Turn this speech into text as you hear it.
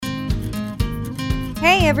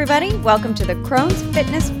Hey everybody, welcome to the Crohn's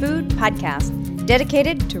Fitness Food Podcast,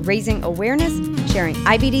 dedicated to raising awareness, sharing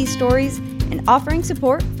IBD stories, and offering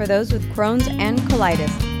support for those with Crohn's and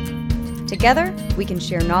colitis. Together, we can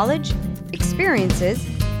share knowledge, experiences,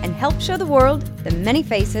 and help show the world the many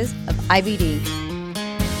faces of IBD.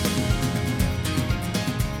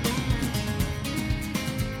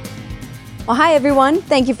 Well, hi everyone.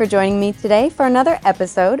 Thank you for joining me today for another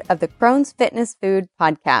episode of the Crohn's Fitness Food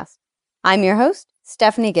Podcast. I'm your host,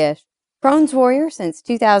 Stephanie Gish, Crohn's warrior since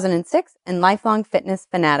 2006 and lifelong fitness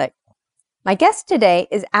fanatic. My guest today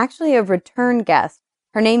is actually a return guest.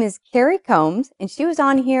 Her name is Carrie Combs, and she was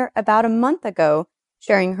on here about a month ago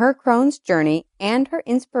sharing her Crohn's journey and her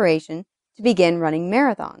inspiration to begin running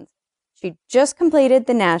marathons. She just completed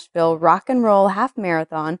the Nashville Rock and Roll Half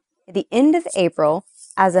Marathon at the end of April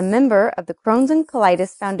as a member of the Crohn's and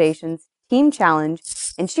Colitis Foundation's Team Challenge,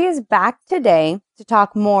 and she is back today to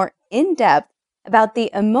talk more in depth about the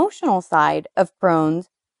emotional side of Crohn's,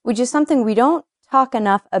 which is something we don't talk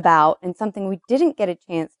enough about and something we didn't get a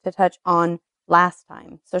chance to touch on last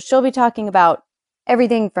time. So she'll be talking about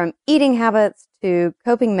everything from eating habits to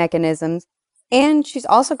coping mechanisms, and she's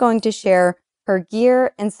also going to share her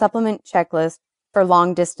gear and supplement checklist for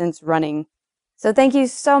long distance running. So thank you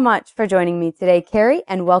so much for joining me today, Carrie,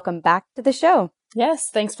 and welcome back to the show. Yes,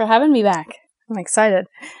 thanks for having me back. I'm excited.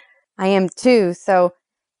 I am too. So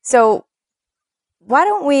why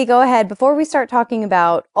don't we go ahead, before we start talking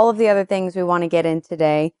about all of the other things we want to get in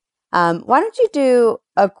today, why don't you do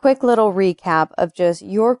a quick little recap of just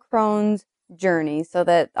your Crohn's journey so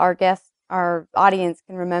that our audience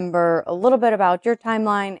can remember a little bit about your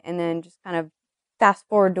timeline and then just kind of fast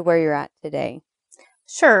forward to where you're at today.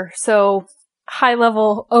 Sure. So high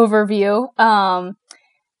level overview.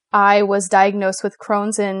 I was diagnosed with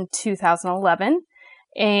Crohn's in 2011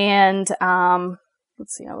 and,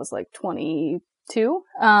 I was like 22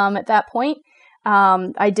 at that point.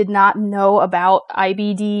 I did not know about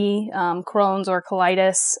IBD, Crohn's or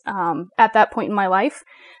colitis at that point in my life.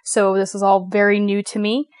 So this was all very new to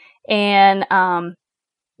me. And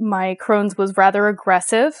my Crohn's was rather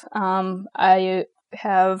aggressive. I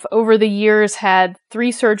have over the years had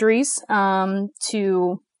 3 surgeries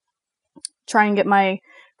to try and get my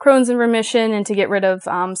Crohn's in remission and to get rid of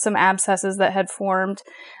some abscesses that had formed.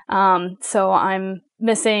 So I'm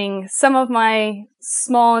missing some of my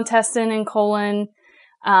small intestine and colon,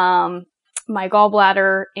 my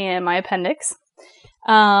gallbladder, and my appendix.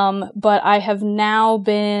 But I have now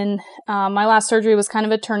been, my last surgery was kind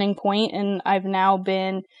of a turning point, and I've now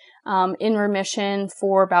been in remission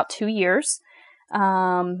for about 2 years,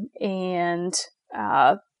 and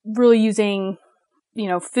really using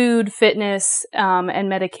food, fitness, and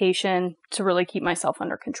medication to really keep myself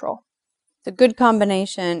under control. It's a good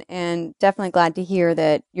combination, and definitely glad to hear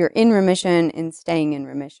that you're in remission and staying in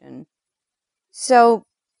remission. So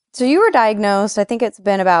you were diagnosed, I think it's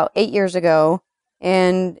been about 8 years ago,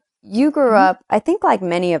 and you grew up, I think like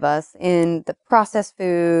many of us, in the processed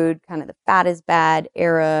food, kind of the fat is bad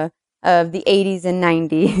era of the 80s and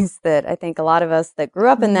 90s that I think a lot of us that grew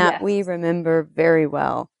up in that, Yes. we remember very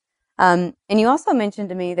well. And you also mentioned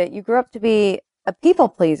to me that you grew up to be a people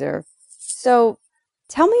pleaser. So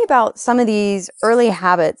tell me about some of these early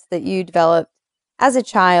habits that you developed as a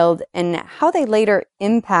child and how they later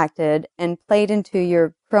impacted and played into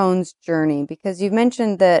your Crohn's journey, because you've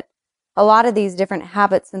mentioned that a lot of these different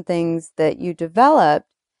habits and things that you developed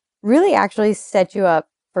really actually set you up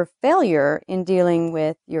for failure in dealing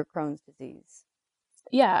with your Crohn's disease.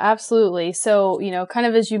 Yeah, absolutely. So, kind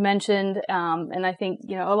of as you mentioned, and I think,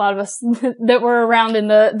 a lot of us that were around in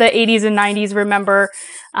the 80s and 90s remember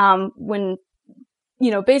when,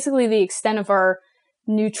 basically the extent of our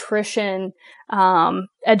nutrition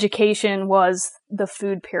education was the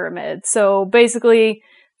food pyramid. So basically,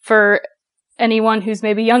 for anyone who's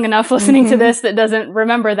maybe young enough listening to this that doesn't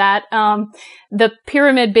remember that, the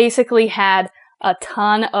pyramid basically had a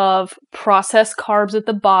ton of processed carbs at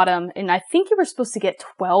the bottom. And I think you were supposed to get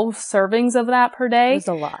 12 servings of that per day. It was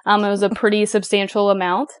a lot. It was a pretty substantial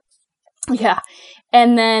amount. Yeah.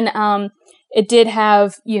 And then, it did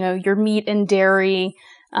have, your meat and dairy.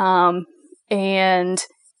 And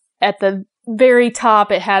at the very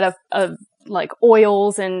top, it had a like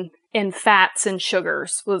oils and fats and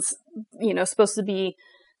sugars was, supposed to be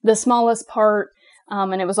the smallest part.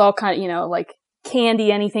 And it was all kind of, like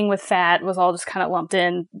candy, anything with fat was all just kind of lumped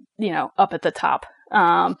in, up at the top.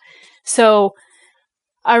 So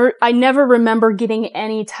I never remember getting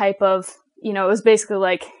any type of, it was basically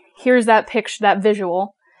like, here's that picture, that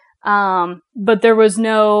visual. But there was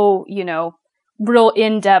no, real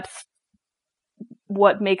in-depth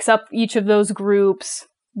what makes up each of those groups,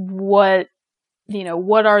 what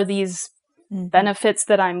what are these benefits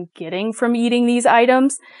that I'm getting from eating these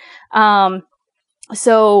items?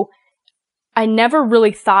 So I never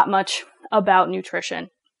really thought much about nutrition.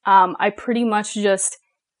 I pretty much just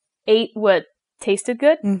ate what tasted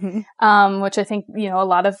good, which I think, a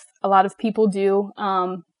lot of people do.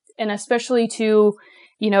 And especially too,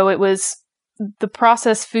 it was the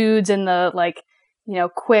processed foods and the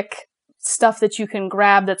quick stuff that you can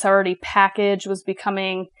grab that's already packaged was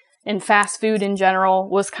becoming, and fast food in general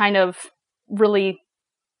was kind of really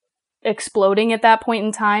exploding at that point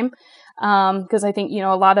in time. Cause I think,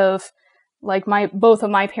 a lot of both of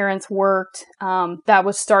my parents worked, that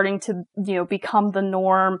was starting to, become the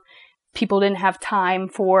norm. People didn't have time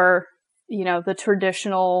for, the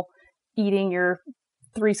traditional eating your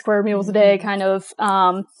 3 square meals a day kind of,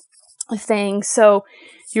 thing. So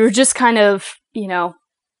you were just kind of,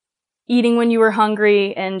 eating when you were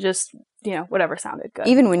hungry and just, whatever sounded good.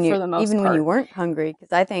 Even when when you weren't hungry. Cause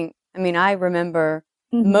I remember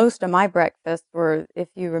most of my breakfasts were, if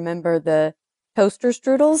you remember, the toaster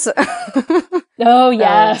strudels. Oh,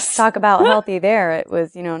 yes. So, talk about healthy there. It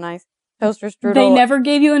was, nice toaster strudel. They never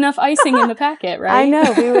gave you enough icing in the packet, right? I know.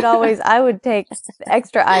 I would take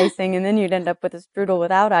extra icing and then you'd end up with a strudel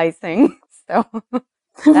without icing. So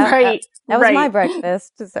that was my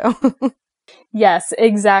breakfast. So yes,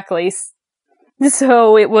 exactly.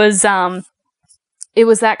 So it was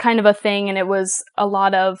that kind of a thing. And it was a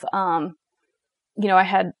lot of, I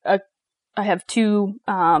have 2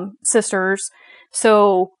 sisters.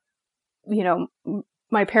 So,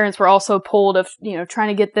 my parents were also pulled of, trying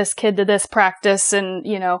to get this kid to this practice and,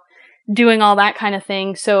 doing all that kind of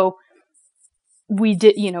thing. So we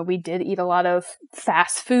did eat a lot of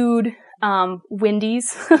fast food.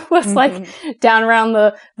 Wendy's was down around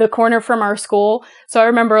the corner from our school. So I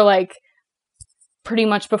remember pretty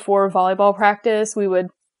much before volleyball practice, we would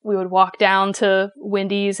walk down to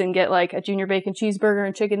Wendy's and get a junior bacon cheeseburger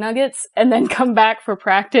and chicken nuggets and then come back for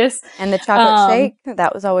practice. And the chocolate shake,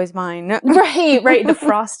 that was always mine. Right. The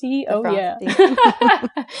Frosty. Frosty.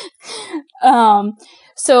 Yeah.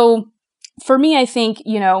 So for me, I think,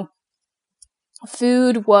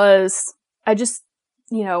 food was, I just,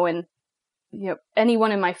 and,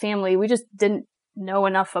 anyone in my family, we just didn't know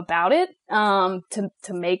enough about it, to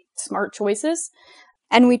make smart choices.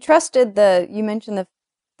 And we trusted you mentioned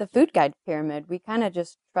the food guide pyramid. We kind of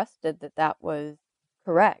just trusted that was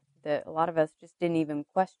correct, that a lot of us just didn't even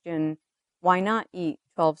question why not eat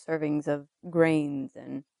 12 servings of grains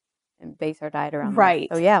and base our diet around right.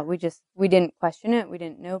 That. So yeah, we didn't question it. We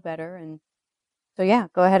didn't know better. And so yeah,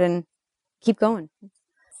 go ahead and keep going.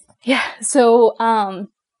 Yeah. So,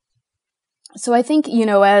 so I think,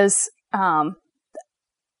 as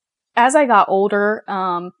I got older,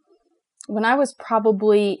 when I was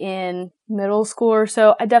probably in middle school or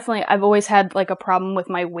so, I've always had a problem with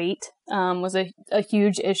my weight, was a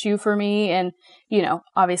huge issue for me. And,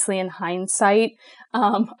 obviously in hindsight,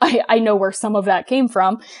 I know where some of that came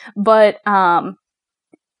from, but,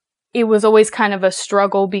 it was always kind of a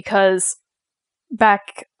struggle because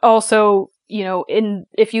back also,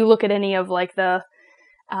 if you look at any of the,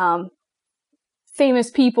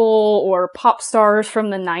 famous people or pop stars from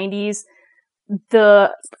the 90s,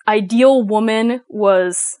 the ideal woman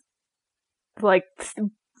was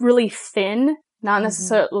really thin, not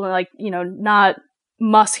necessarily not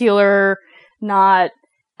muscular, not,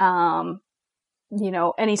 any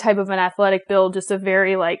type of an athletic build, just a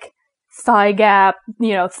very thigh gap,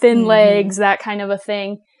 thin legs, that kind of a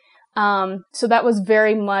thing. So that was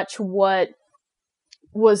very much what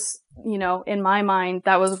was, in my mind,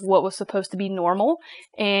 that was what was supposed to be normal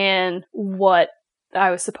and what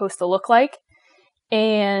I was supposed to look like.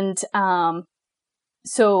 And,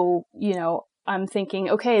 so, I'm thinking,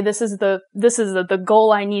 okay, this is the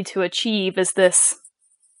goal I need to achieve is this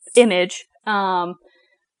image.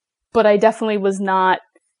 But I definitely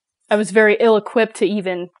I was very ill-equipped to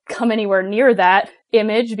even come anywhere near that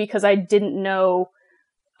image because I didn't know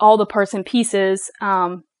all the parts and pieces,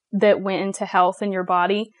 that went into health in your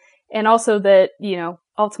body. And also that,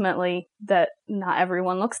 ultimately that not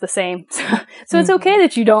everyone looks the same. So it's okay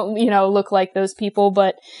that you don't, look like those people.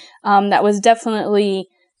 But, that was definitely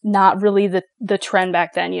not really the trend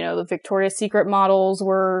back then. The Victoria's Secret models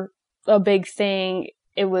were a big thing.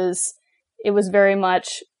 It was very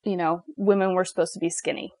much, women were supposed to be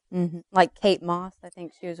skinny. Like Kate Moss, I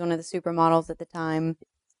think she was one of the supermodels at the time.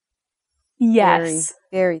 Yes.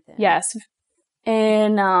 Very, very thin. Yes.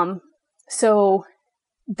 And, so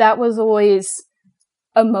that was always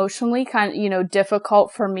emotionally kind of,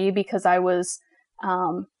 difficult for me because I was,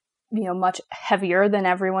 much heavier than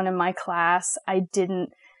everyone in my class. I didn't,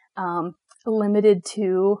 limited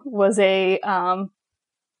to was a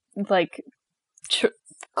like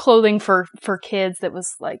clothing for kids that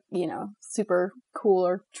was like, you know, super cool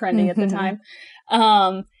or trendy at the time.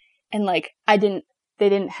 And like they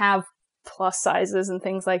didn't have plus sizes and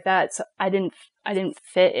things like that. So I didn't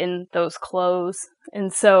fit in those clothes.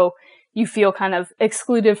 And so you feel kind of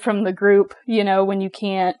excluded from the group, you know, when you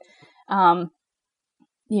can't,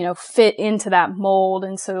 you know, fit into that mold.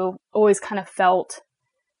 And so always kind of felt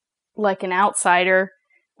like an outsider,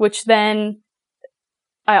 which then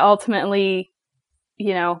I ultimately,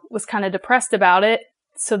 you know, was kind of depressed about it.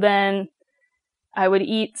 So then I would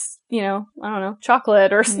eat, you know, I don't know,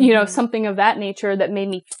 chocolate or, you know, something of that nature that made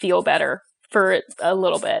me feel better for a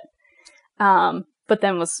little bit. But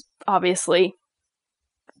then was obviously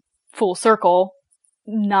full circle,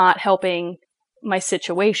 not helping my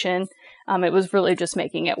situation. It was really just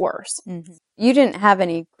making it worse. You didn't have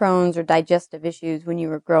any Crohn's or digestive issues when you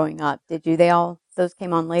were growing up, did you? Those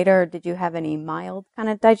came on later. Or did you have any mild kind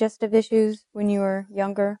of digestive issues when you were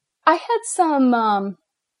younger? I had some,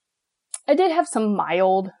 I did have some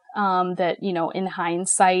mild, that, you know, in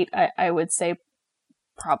hindsight, I would say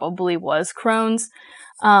probably was Crohn's.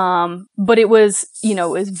 But it was, you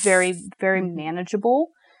know, it was very, very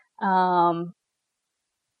manageable. You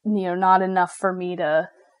know, not enough for me to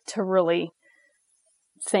really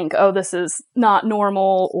think, oh, this is not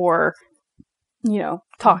normal, or, you know,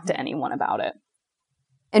 talk to anyone about it.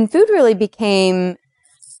 And food really became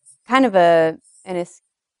kind of an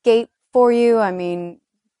escape for you. I mean,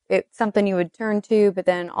 it's something you would turn to, but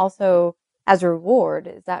then also as a reward.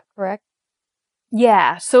 Is that correct?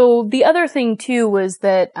 Yeah. So the other thing too was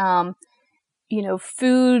that, you know,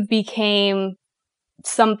 food became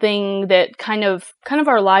something that kind of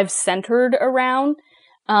our lives centered around,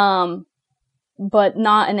 but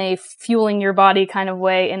not in a fueling your body kind of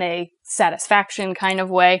way, in a satisfaction kind of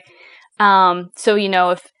way. So, you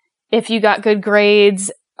know, if you got good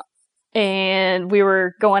grades and we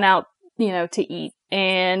were going out, you know, to eat,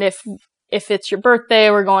 and if it's your birthday,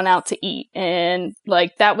 we're going out to eat, and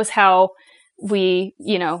like that was how we,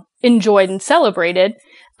 you know, enjoyed and celebrated,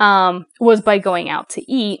 was by going out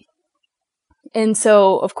to eat. And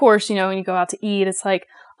so, of course, you know, when you go out to eat, it's like,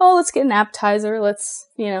 oh, let's get an appetizer. Let's,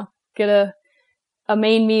 you know, get a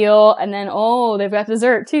main meal. And then, oh, they've got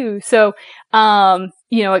dessert too. So,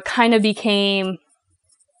 you know, it kind of became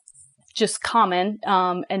just common,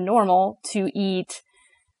 and normal to eat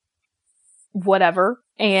whatever.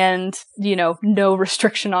 And, you know, no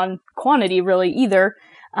restriction on quantity really either.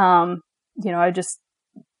 You know, I just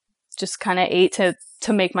kind of ate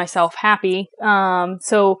to make myself happy.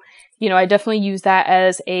 So, you know, I definitely use that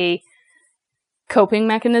as a coping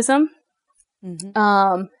mechanism.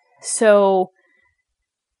 So,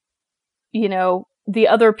 you know, the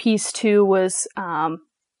other piece too was,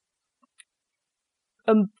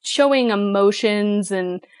 showing emotions,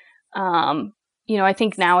 and, you know, I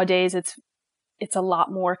think nowadays it's a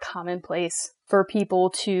lot more commonplace for people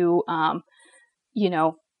to, you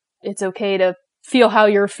know, it's okay to feel how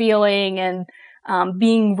you're feeling, and,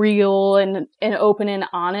 being real and open and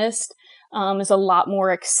honest, is a lot more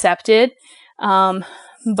accepted.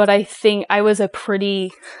 But I think I was a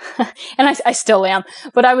pretty, and I still am,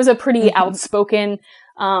 but I was a pretty outspoken,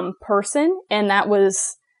 person. And that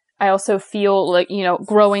was, I also feel like, you know,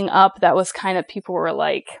 growing up, that was kind of, people were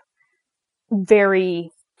like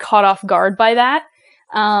very caught off guard by that.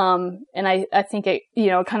 And I think it, you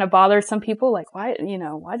know, kind of bothered some people, like, why, you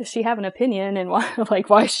know, why does she have an opinion, and why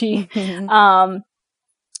is she,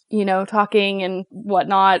 you know, talking and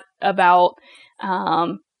whatnot about,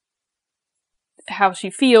 how she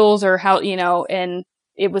feels, or how, you know, and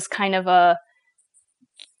it was kind of a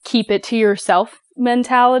keep it to yourself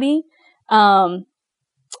mentality. And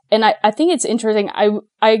I think it's interesting.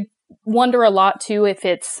 I wonder a lot too, if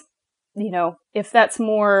it's, you know, if that's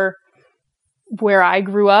more where I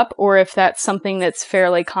grew up, or if that's something that's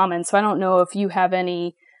fairly common. So I don't know if you have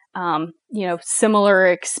any, you know, similar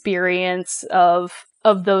experience of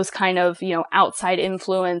those kind of, you know, outside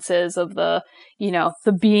influences of the, you know,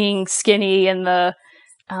 the being skinny and the,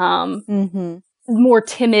 more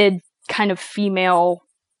timid kind of female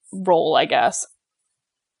role, I guess.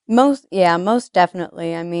 Most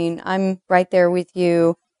definitely. I mean, I'm right there with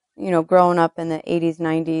you, you know, growing up in the 80s,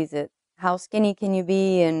 90s, how skinny can you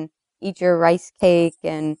be, and eat your rice cake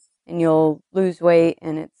and you'll lose weight,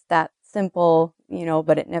 and it's that simple, you know,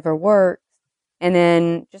 but it never works. And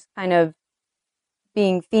then just kind of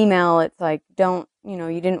being female, it's like, don't, you know,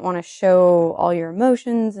 you didn't want to show all your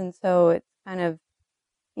emotions. And so it's kind of,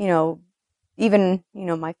 you know, even, you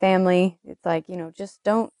know, my family, it's like, you know, just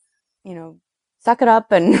don't, you know, suck it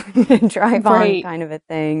up and drive on kind of a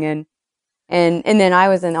thing. And And then I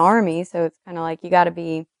was in the Army, so it's kind of like you got to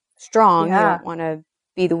be strong. You Yeah. don't want to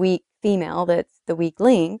be the weak female that's the weak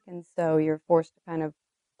link, and so you're forced to kind of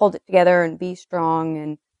hold it together and be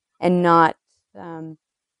strong and not, and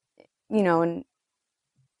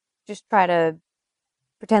just try to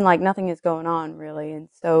pretend like nothing is going on, really. And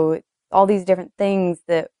so it's all these different things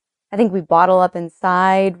that I think we bottle up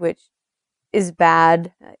inside, which is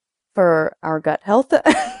bad for our gut health.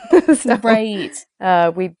 So, Right.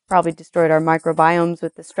 we probably destroyed our microbiomes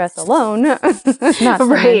with the stress alone. Not to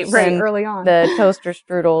Right, mention early on. the toaster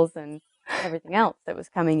strudels and everything else that was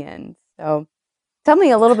coming in. So tell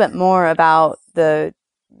me a little bit more about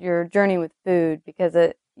your journey with food, because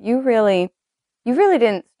you really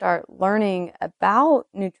didn't start learning about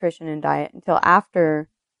nutrition and diet until after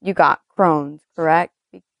you got Crohn's, correct?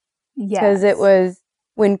 Because it Yes. was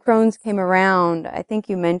when Crohn's came around, I think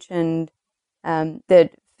you mentioned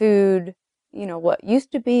that food, what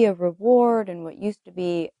used to be a reward and what used to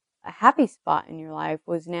be a happy spot in your life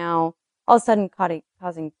was now all of a sudden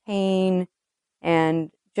causing pain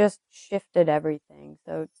and just shifted everything.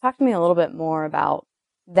 So talk to me a little bit more about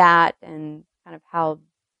that and kind of how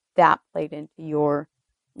that played into your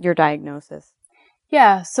diagnosis.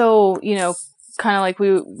 Yeah. So, kind of like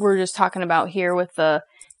we were just talking about here with the,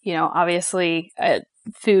 obviously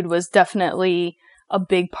food was definitely a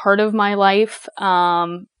big part of my life.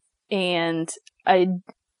 And I,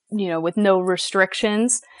 with no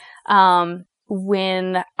restrictions,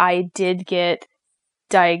 when I did get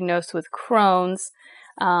diagnosed with Crohn's,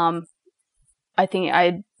 I think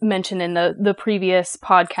I mentioned in the previous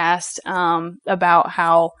podcast, about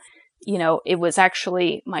how, it was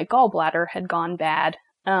actually my gallbladder had gone bad.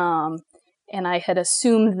 And I had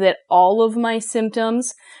assumed that all of my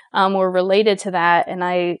symptoms, were related to that. And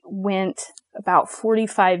I went about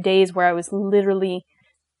 45 days where I was literally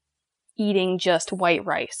eating just white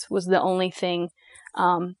rice was the only thing,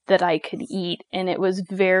 that I could eat. And it was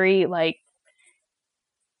very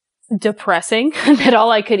depressing that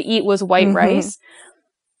all I could eat was white rice.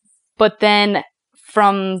 But then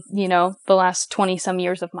from, the last 20 some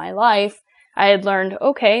years of my life, I had learned,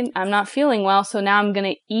 okay, I'm not feeling well, so now I'm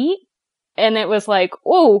going to eat. And it was like,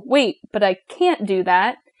 oh, wait, but I can't do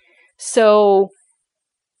that. So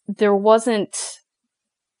there wasn't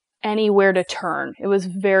anywhere to turn. It was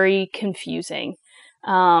very confusing.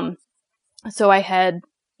 So I had,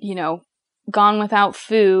 gone without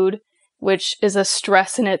food, which is a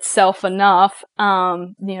stress in itself enough,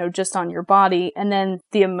 just on your body. And then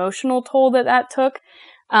the emotional toll that took,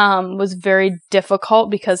 was very difficult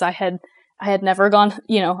because I had never gone,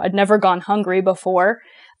 I'd never gone hungry before.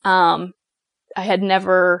 I had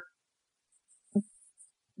never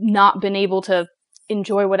not been able to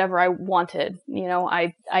enjoy whatever I wanted.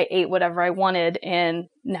 I ate whatever I wanted and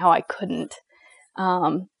now I couldn't.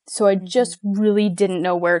 So I just really didn't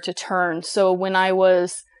know where to turn. So when I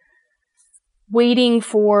was waiting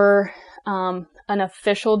for an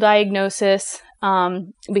official diagnosis,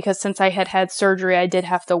 because since I had had surgery, I did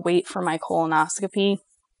have to wait for my colonoscopy.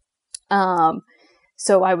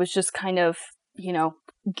 So I was just kind of,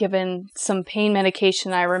 given some pain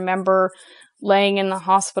medication. I remember laying in the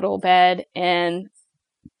hospital bed and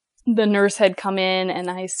the nurse had come in and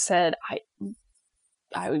I said,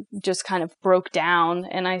 I just kind of broke down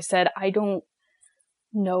and I said, I don't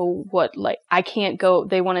know I can't go.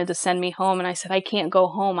 They wanted to send me home and I said, I can't go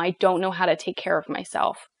home. I don't know how to take care of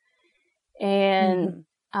myself. And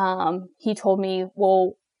he told me,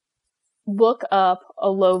 well, look up a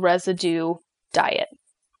low residue diet.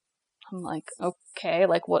 I'm like, okay,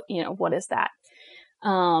 what is that?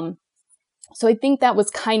 So I think that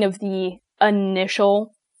was kind of the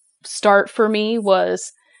initial start for me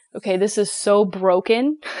was, okay, this is so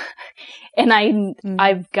broken and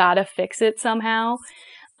I've got to fix it somehow.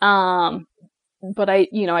 But I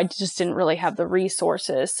just didn't really have the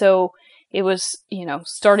resources. So it was,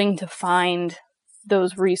 starting to find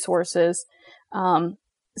those resources. So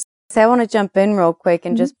I want to jump in real quick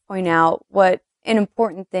and just point out what an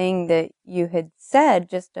important thing that you had said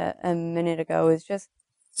just a minute ago is just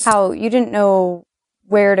how you didn't know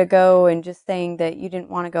where to go and just saying that you didn't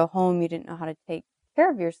want to go home. You didn't know how to take care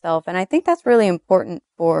of yourself. And I think that's really important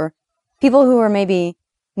for people who are maybe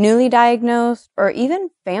newly diagnosed or even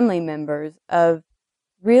family members of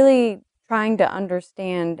really trying to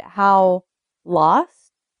understand how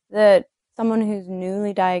lost that someone who's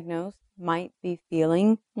newly diagnosed might be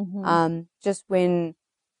feeling. Just when,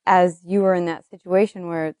 as you were in that situation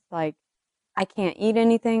where it's like, I can't eat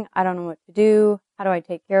anything. I don't know what to do. How do I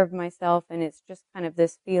take care of myself? And it's just kind of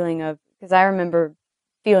this feeling of, because I remember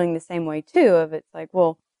feeling the same way too, of it's like,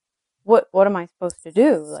 well, what am I supposed to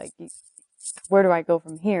do? Like, where do I go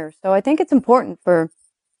from here? So I think it's important for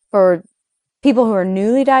people who are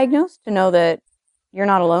newly diagnosed to know that you're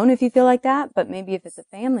not alone if you feel like that, but maybe if it's a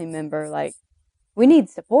family member, like, we need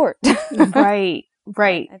support. Right.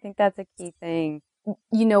 I think that's a key thing.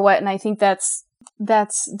 You know what? And I think that's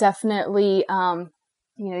definitely,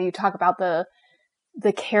 you talk about the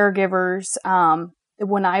caregivers.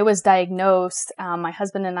 When I was diagnosed, my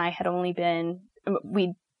husband and I had only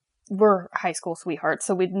we were high school sweethearts,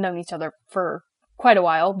 so we'd known each other for quite a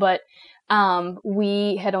while, but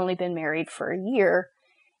we had only been married for a year.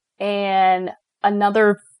 And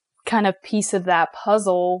another kind of piece of that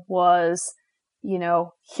puzzle was,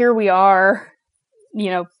 here we are,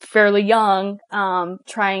 fairly young,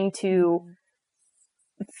 trying to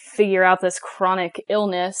figure out this chronic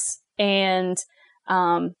illness. And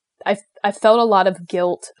I felt a lot of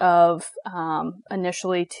guilt of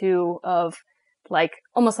initially too, of like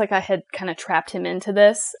almost like I had kind of trapped him into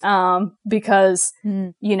this because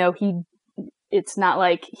it's not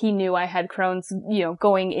like he knew I had Crohn's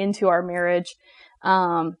going into our marriage.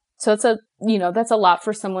 So it's that's a lot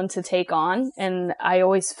for someone to take on, and I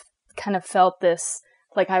always kind of felt this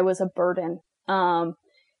like I was a burden, and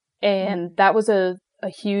that was a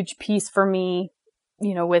huge piece for me,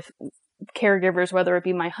 with caregivers, whether it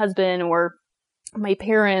be my husband or my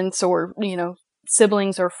parents or,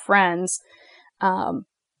 siblings or friends. I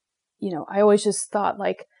always just thought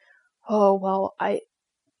like, oh, well, I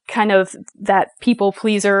kind of that people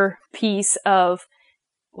pleaser piece of,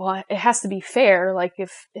 well, it has to be fair. Like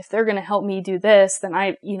if they're going to help me do this, then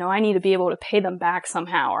I need to be able to pay them back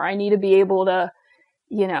somehow, or I need to be able to,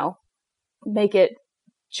 make it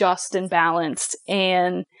just and balanced.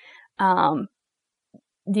 And,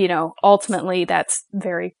 ultimately that's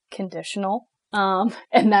very conditional. And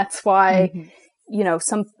that's why, a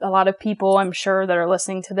lot of people I'm sure that are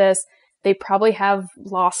listening to this, they probably have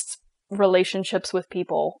lost relationships with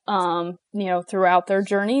people, throughout their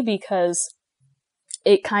journey, because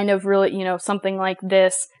it kind of really, something like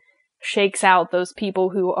this shakes out those people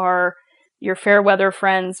who are your fair weather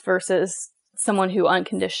friends versus someone who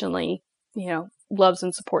unconditionally, loves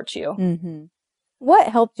and supports you. Mm-hmm. What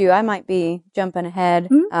helped you? I might be jumping ahead.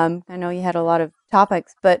 I know you had a lot of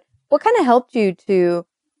topics, but what kind of helped you to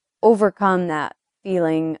overcome that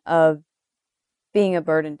feeling of being a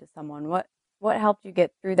burden to someone? What helped you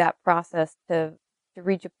get through that process to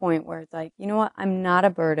reach a point where it's like, you know what, I'm not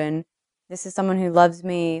a burden. This is someone who loves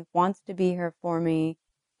me, wants to be here for me.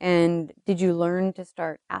 And did you learn to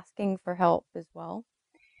start asking for help as well?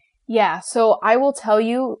 Yeah, so I will tell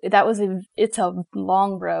you that it's a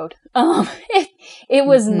long road. It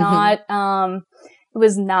was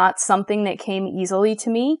not something that came easily to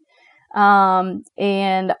me.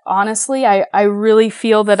 And honestly, I really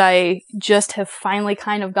feel that I just have finally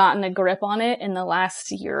kind of gotten a grip on it in the last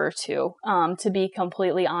year or two, to be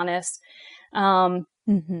completely honest.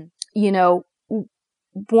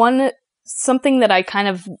 Something that I kind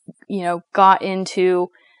of, got into,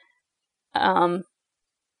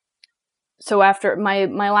 so after my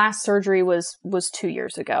last surgery was 2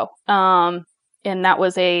 years ago. And that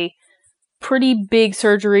was a pretty big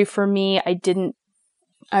surgery for me.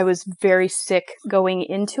 I was very sick going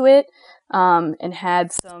into it, and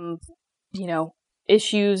had some,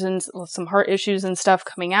 issues and some heart issues and stuff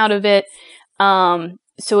coming out of it.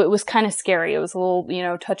 So it was kind of scary. It was a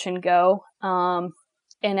little, touch and go.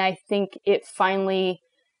 And I think it finally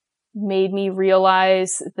made me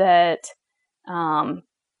realize that,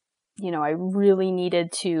 I really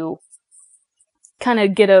needed to kind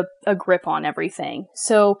of get a grip on everything.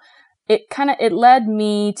 So it led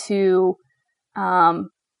me to,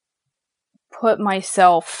 put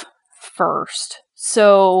myself first.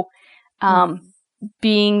 So,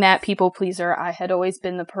 being that people pleaser, I had always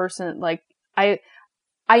been the person, like, I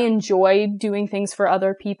enjoy doing things for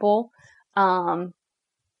other people.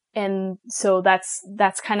 And so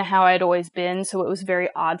that's kind of how I'd always been. So it was very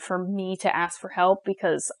odd for me to ask for help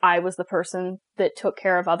because I was the person that took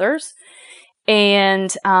care of others.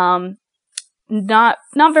 And, not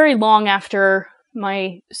very long after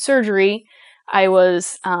my surgery, I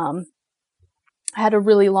had a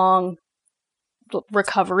really long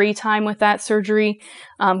recovery time with that surgery,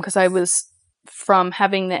 because I was from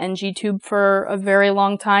having the NG tube for a very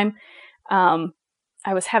long time.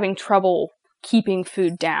 I was having trouble keeping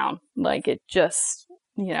food down. Like it just,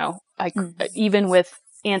 even with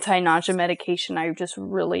anti-nausea medication, I just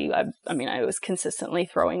really, I was consistently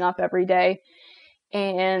throwing up every day.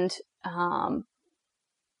 And,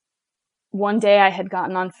 one day I had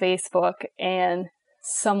gotten on Facebook and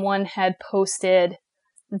someone had posted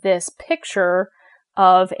this picture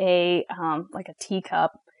of a, like a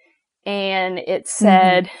teacup, and it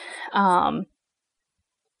said that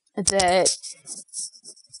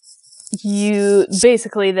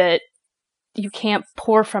that you can't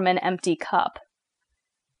pour from an empty cup.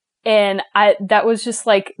 And that was just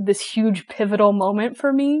like this huge pivotal moment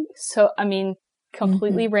for me. So, I mean,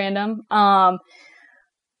 completely random. But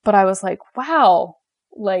I was like, wow,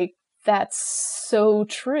 like that's so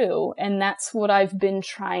true. And that's what I've been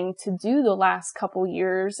trying to do the last couple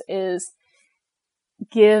years is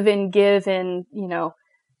give and,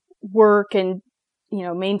 work and,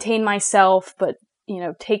 maintain myself, but,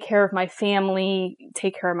 take care of my family,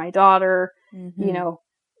 take care of my daughter,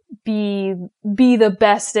 be the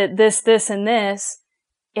best at this, and this.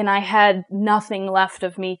 And I had nothing left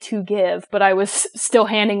of me to give, but I was still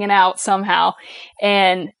handing it out somehow.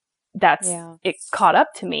 And it caught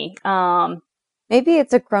up to me. Maybe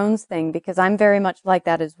it's a Crohn's thing because I'm very much like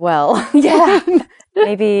that as well. Yeah.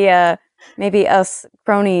 Maybe us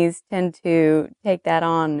cronies tend to take that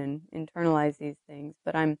on and internalize these things,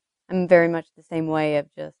 but I'm very much the same way of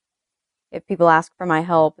just, if people ask for my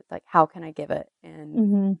help, it's like, how can I give it?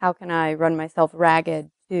 And how can I run myself ragged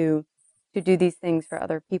to do these things for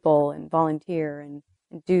other people and volunteer and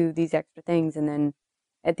do these extra things? And then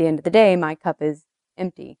at the end of the day, my cup is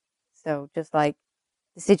empty. So just like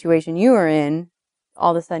the situation you are in,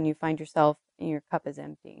 all of a sudden you find yourself and your cup is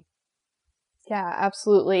empty. Yeah,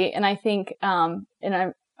 absolutely. And I think, and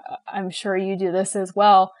I'm sure you do this as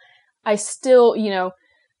well. I still,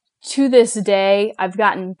 to this day, I've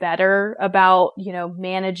gotten better about,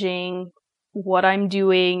 managing what I'm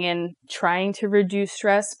doing and trying to reduce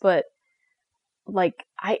stress, but like,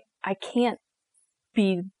 I can't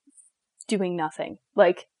be doing nothing.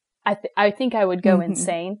 Like, I think I would go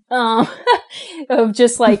insane, of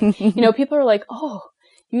just like, people are like, oh,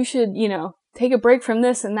 you should, take a break from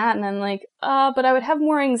this and that. And I'm like, but I would have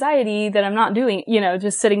more anxiety that I'm not doing,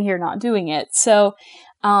 just sitting here not doing it. So,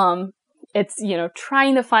 it's,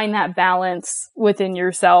 trying to find that balance within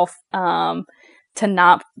yourself, to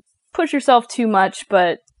not push yourself too much,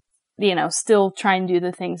 but, still try and do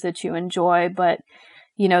the things that you enjoy. But,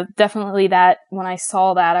 definitely that when I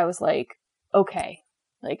saw that, I was like, okay,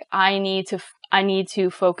 like I need to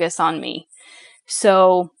focus on me.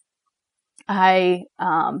 So I,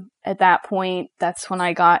 at that point, that's when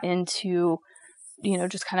I got into,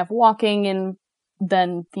 just kind of walking and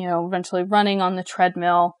then, eventually running on the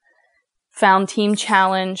treadmill, found Team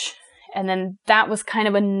Challenge. And then that was kind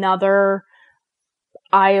of another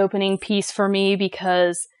eye-opening piece for me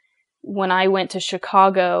because when I went to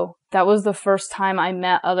Chicago, that was the first time I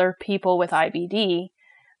met other people with IBD.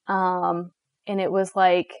 And it was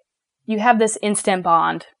like, you have this instant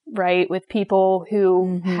bond, right, with people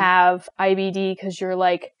who have IBD because you're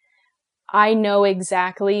like, I know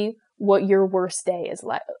exactly what your worst day is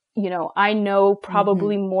like. I know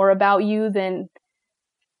probably more about you than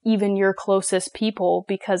even your closest people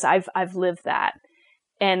because I've lived that.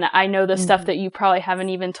 And I know the stuff that you probably haven't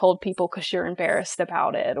even told people because you're embarrassed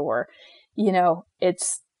about it, or,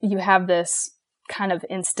 you have this kind of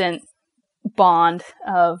instant bond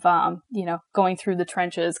of, going through the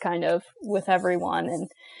trenches kind of with everyone. And,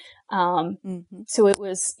 so it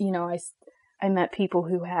was, I met people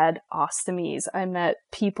who had ostomies. I met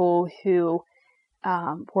people who,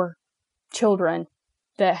 were children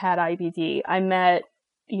that had IBD. I met,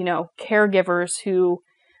 caregivers who,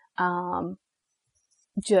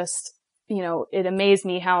 just, it amazed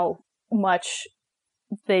me how much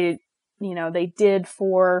they did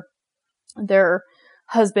for their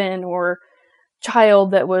husband or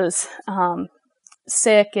child that was,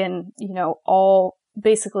 sick, and, all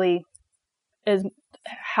basically is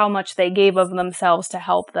how much they gave of themselves to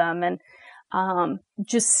help them. And,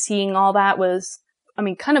 just seeing all that was,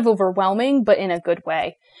 kind of overwhelming, but in a good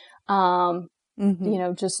way.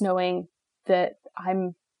 Just knowing that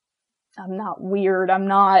I'm not weird. I'm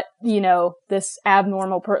not, this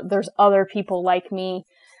abnormal there's other people like me.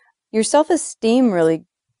 Your self-esteem really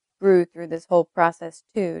grew through this whole process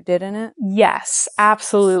too, didn't it? Yes,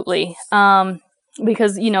 absolutely.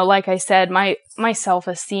 Because, like I said, my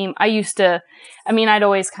self-esteem, I'd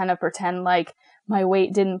always kind of pretend like my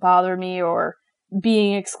weight didn't bother me or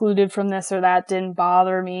being excluded from this or that didn't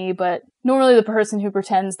bother me. But normally the person who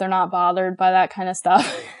pretends they're not bothered by that kind of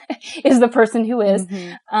stuff is the person who is.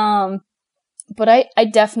 But I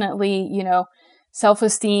definitely,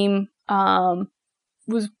 self-esteem,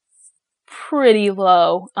 was pretty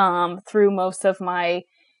low, through most of my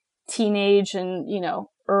teenage and,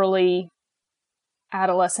 early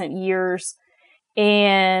adolescent years.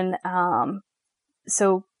 And,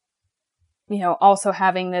 so, also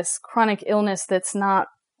having this chronic illness that's not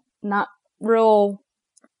real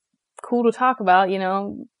cool to talk about,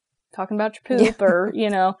 talking about your poop or,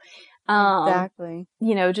 Exactly.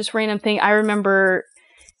 Just random thing. I remember,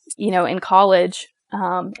 in college,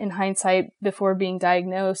 in hindsight, before being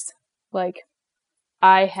diagnosed, like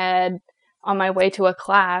I had, on my way to a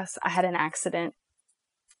class, I had an accident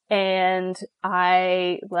and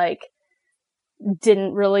I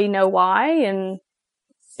didn't really know why. And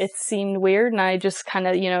it seemed weird. And I just kind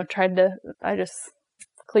of, I just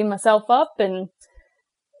cleaned myself up and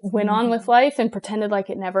went on with life and pretended like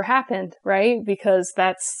it never happened. Right. Because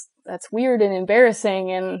that's weird and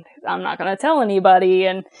embarrassing and I'm not going to tell anybody.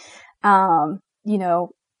 And,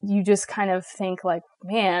 you just kind of think like,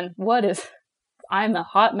 man, I'm a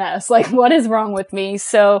hot mess. Like, what is wrong with me?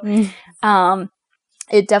 So,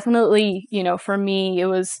 it definitely, for me, it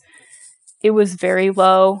was very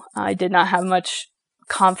low. I did not have much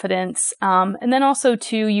confidence. And then also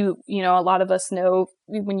too, a lot of us know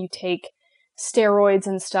when you take steroids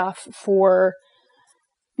and stuff for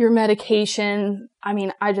your medication, I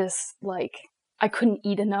mean, I just I couldn't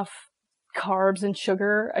eat enough carbs and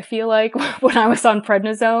sugar, I feel like, when I was on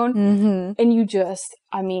prednisone. And you just,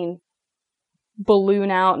 balloon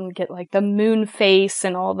out and get like the moon face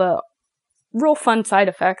and all the real fun side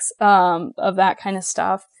effects of that kind of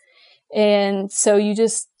stuff. And so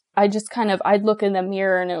I'd look in the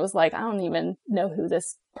mirror and it was like, I don't even know who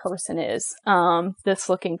this person is that's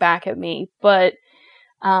looking back at me. But,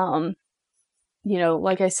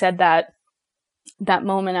 like I said, that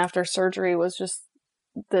moment after surgery was just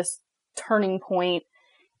this turning point,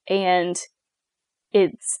 and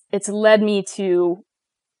it's led me to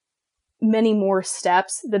many more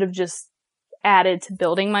steps that have just added to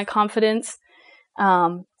building my confidence.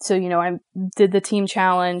 So, I did the team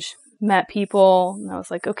challenge, met people, and I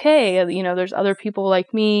was like, okay, there's other people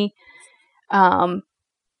like me. I'm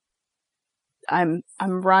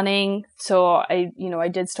running. So I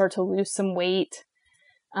did start to lose some weight.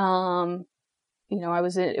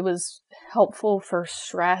 It was helpful for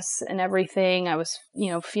stress and everything. I was,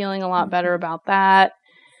 feeling a lot better about that.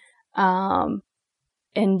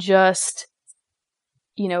 And just,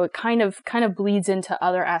 it kind of bleeds into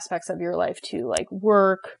other aspects of your life too, like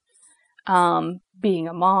work, being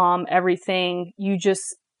a mom, everything.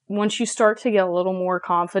 Once you start to get a little more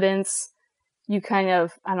confidence, you kind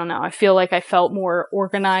of, I don't know, I feel like I felt more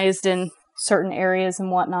organized in certain areas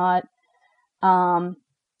and whatnot. And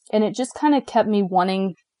it just kind of kept me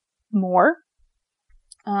wanting more,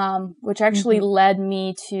 which actually led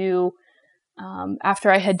me to,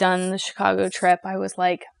 after I had done the Chicago trip, I was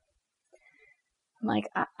like,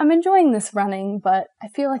 I'm enjoying this running, but I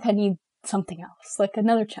feel like I need something else, like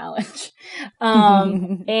another challenge.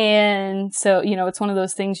 And so, it's one of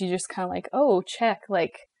those things you just kind of like, oh, check,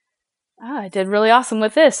 I did really awesome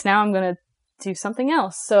with this. Now I'm going to do something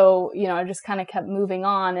else. So, I just kind of kept moving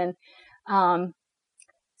on. And,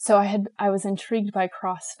 so I was intrigued by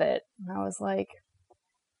CrossFit, and I was like,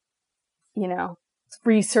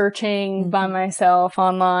 researching by myself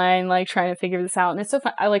online, trying to figure this out. And it's so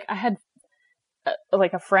fun. I had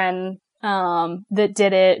a friend, that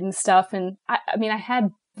did it and stuff. And I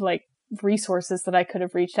had resources that I could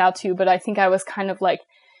have reached out to, but I think I was kind of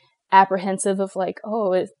apprehensive of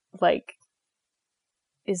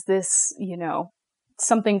is this,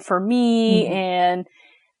 something for me, and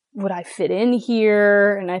would I fit in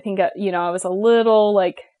here? And I think, I was a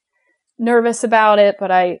little nervous about it,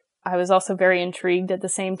 but I was also very intrigued at the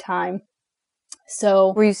same time.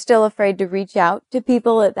 So, were you still afraid to reach out to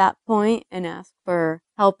people at that point and ask for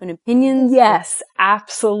help and opinions? Yes,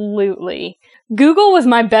 absolutely. Google was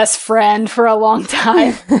my best friend for a long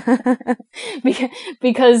time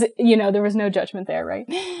because, there was no judgment there, right?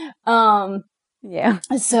 Yeah.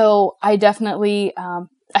 So I definitely,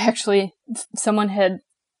 someone had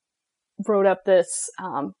wrote up this,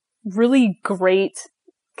 really great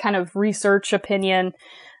kind of research opinion,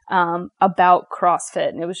 about CrossFit.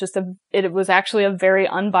 And it was actually a very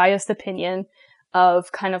unbiased opinion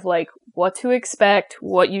of kind of what to expect,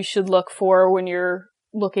 what you should look for when you're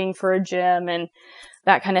looking for a gym and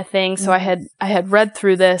that kind of thing. So I had read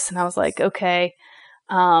through this and I was like, okay,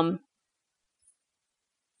 I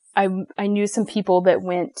knew some people that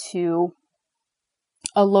went to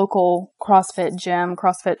a local CrossFit gym,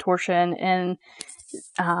 CrossFit Torsion, and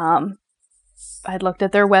I'd looked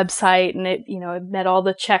at their website and it met all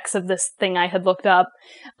the checks of this thing I had looked up.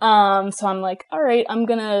 So I'm like, all right,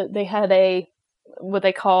 they had what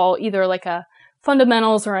they call either a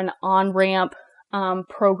fundamentals or an on-ramp,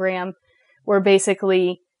 program where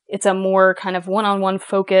basically it's a more kind of one-on-one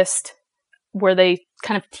focused where they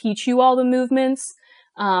kind of teach you all the movements,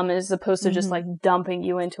 as opposed to just dumping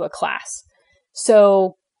you into a class.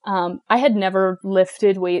 So, I had never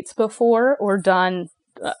lifted weights before or done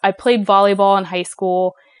I played volleyball in high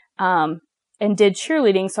school, and did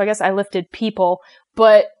cheerleading. So I guess I lifted people,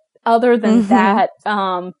 but other than that,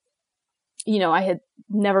 you know, I had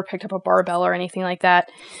never picked up a barbell or anything like that.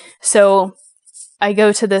 So I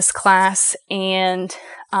go to this class, and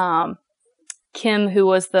Kim, who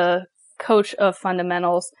was the coach of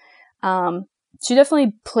fundamentals, she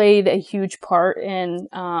definitely played a huge part in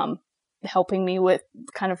helping me with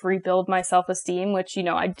kind of rebuild my self-esteem, which, you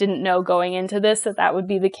know, I didn't know going into this that would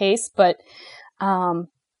be the case. But, you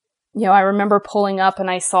know, I remember pulling up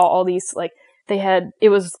and I saw all these, like, it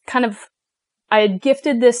was kind of, I had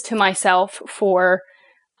gifted this to myself for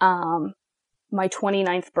my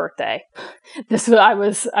 29th birthday. I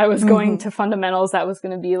was going to fundamentals. That was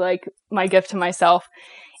going to be like my gift to myself.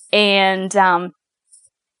 And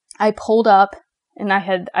I pulled up, and I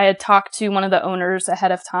had talked to one of the owners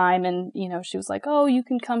ahead of time, and, you know, she was like, "Oh, you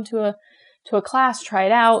can come to a class, try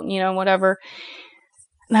it out, you know, whatever."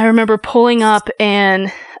 And I remember pulling up,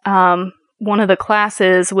 and one of the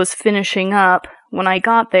classes was finishing up when I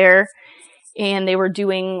got there, and they were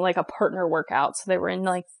doing like a partner workout. So they were in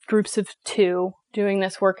like groups of 2 doing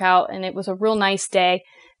this workout, and it was a real nice day.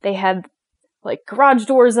 They had like garage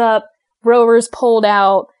doors up, rowers pulled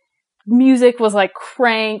out, music was like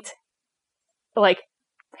cranked, like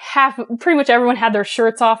pretty much everyone had their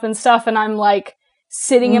shirts off and stuff. And I'm like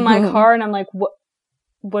sitting in my car, and I'm like,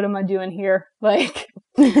 what am I doing here? Like,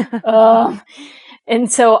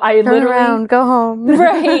 and so I turn around, go home.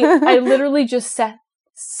 Right. I literally just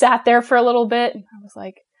sat there for a little bit, and I was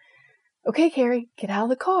like, okay, Carrie, get out of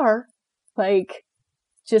the car. Like,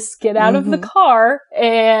 just get out of the car.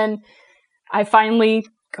 And I finally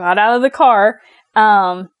got out of the car.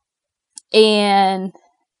 And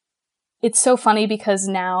it's so funny because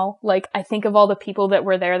now, like, I think of all the people that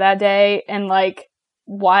were there that day, and like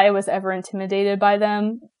why I was ever intimidated by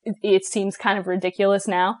them. It seems kind of ridiculous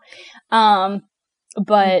now.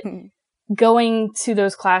 But going to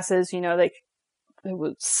those classes, you know, like,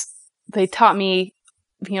 they taught me,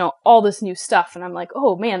 you know, all this new stuff, and I'm like,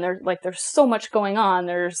 oh man, there's so much going on.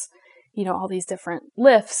 There's, you know, all these different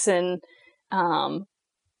lifts, and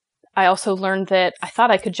I also learned that I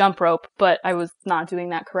thought I could jump rope, but I was not doing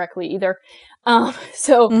that correctly either.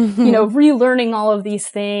 So, you know, relearning all of these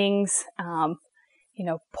things, you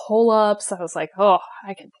know, pull-ups. I was like, oh,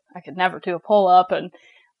 I could never do a pull-up, and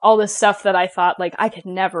all this stuff that I thought like I could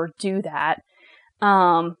never do that.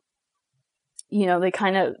 You know,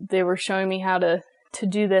 they were showing me how to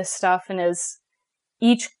do this stuff. And as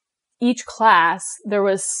each class, I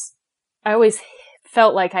always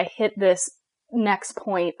felt like I hit this next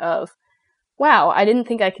point of, wow, I didn't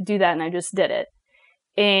think I could do that, and I just did it.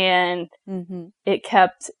 And it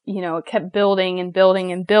kept building and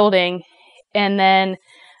building and building. And then,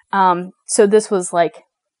 so this was like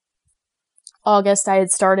August I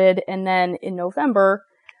had started. And then in November,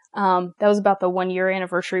 that was about the 1-year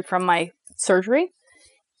anniversary from my surgery.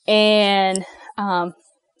 And, I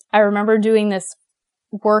remember doing this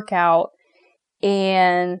workout,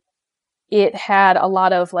 and it had a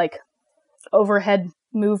lot of like overhead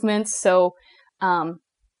movements. So,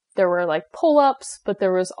 there were like pull-ups, but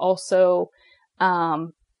there was also,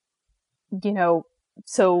 you know,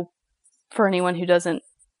 so for anyone who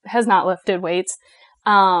has not lifted weights,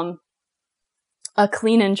 a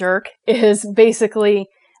clean and jerk is basically,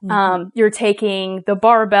 you're taking the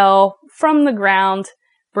barbell from the ground,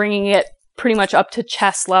 bringing it pretty much up to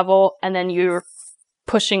chest level, and then you're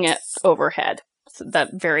pushing it overhead. So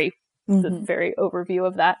that the very overview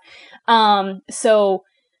of that. So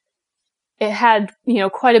it had, you know,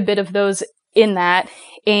 quite a bit of those in that.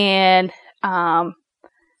 And, I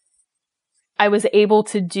was able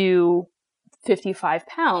to do 55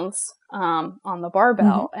 pounds, on the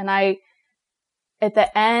barbell. And at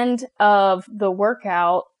the end of the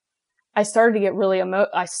workout, I started to get really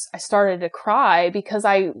I started to cry, because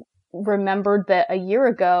I remembered that a year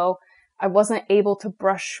ago, I wasn't able to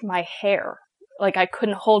brush my hair. Like, I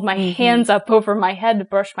couldn't hold my hands up over my head to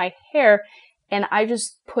brush my hair. And I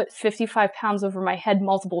just put 55 pounds over my head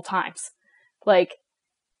multiple times. Like,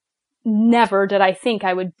 never did I think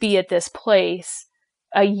I would be at this place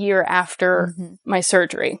a year after my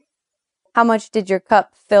surgery. How much did your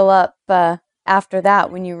cup fill up after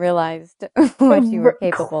that, when you realized what you were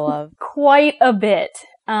capable of? Quite a bit.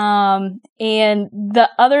 And the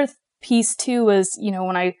other piece too was, you know,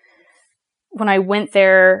 when I went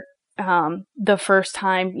there the first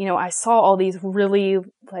time, you know, I saw all these really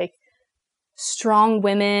like strong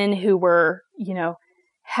women who were, you know,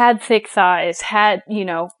 had thick thighs, you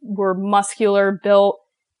know, were muscular built,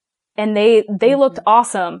 and they looked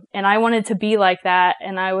awesome, and I wanted to be like that.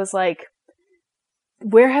 And I was like,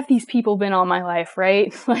 where have these people been all my life,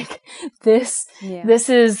 right? Like this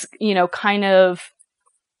is, kind of,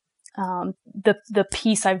 the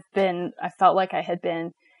piece I felt like I had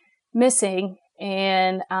been missing.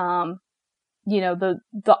 And, the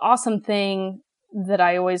awesome thing that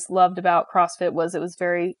I always loved about CrossFit was it was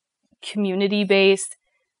very community based.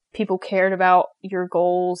 People cared about your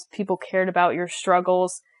goals. People cared about your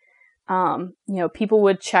struggles. People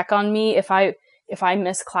would check on me if I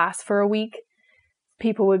missed class for a week.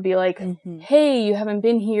 People would be like, hey, you haven't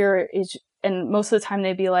been here. And most of the time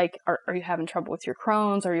they'd be like, are you having trouble with your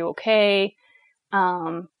Crohn's? Are you okay?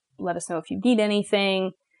 Let us know if you need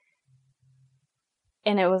anything.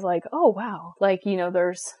 And it was like, oh, wow. Like,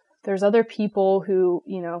 there's other people who,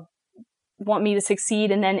 want me to succeed.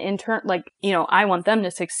 And then in turn, like, I want them to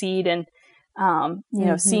succeed. And,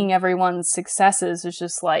 seeing everyone's successes is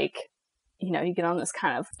just like, you get on this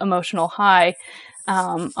kind of emotional high,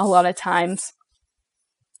 a lot of times.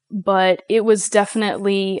 But it was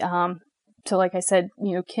definitely, so like I said,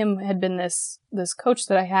 Kim had been this coach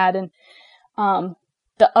that I had. And,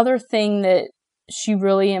 the other thing that she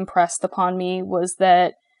really impressed upon me was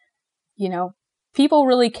that, people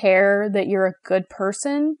really care that you're a good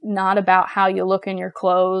person, not about how you look in your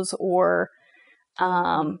clothes or,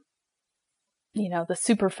 the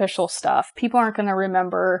superficial stuff. People aren't going to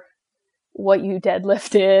remember what you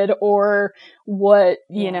deadlifted or what,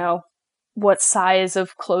 what size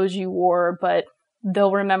of clothes you wore, but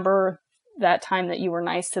they'll remember that time that you were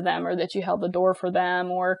nice to them or that you held the door for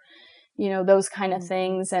them or, those kind of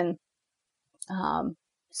things. And,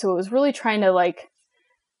 so it was really trying to like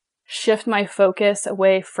shift my focus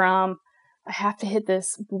away from, I have to hit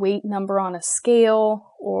this weight number on a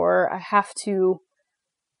scale, or I have to,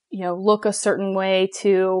 look a certain way,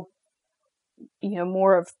 to,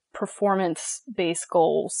 more of performance-based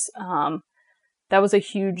goals. That was a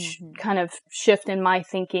huge kind of shift in my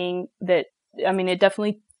thinking that, it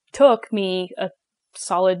definitely took me a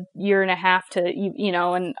solid year and a half to,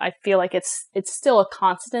 and I feel like it's still a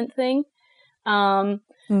constant thing.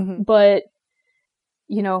 But,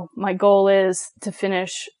 my goal is to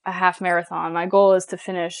finish a half marathon. My goal is to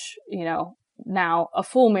finish, now a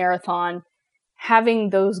full marathon. Having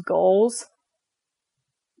those goals,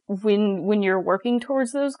 when you're working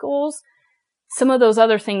towards those goals, some of those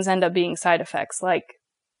other things end up being side effects, like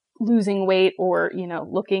losing weight or,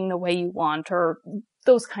 looking the way you want, or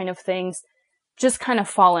those kind of things just kind of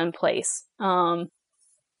fall in place. And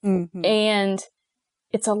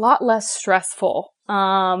it's a lot less stressful,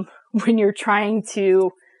 when you're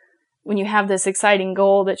when you have this exciting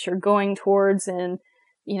goal that you're going towards and,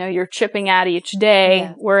 you're chipping at each day.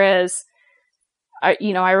 Yeah. Whereas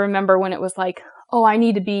I remember when it was like, oh, I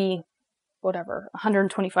need to be whatever,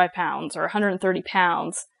 125 pounds or 130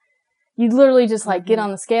 pounds. You'd literally just like get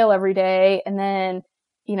on the scale every day, and then,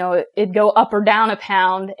 it'd go up or down a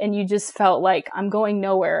pound, and you just felt like, I'm going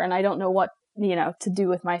nowhere and I don't know what, to do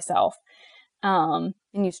with myself. And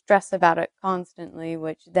you stress about it constantly,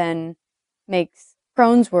 which then makes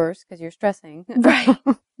Crohn's worse because you're stressing.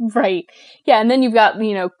 Right. Yeah. And then you've got,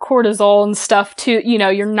 cortisol and stuff too.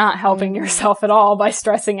 You're not helping yourself at all by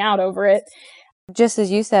stressing out over it. Just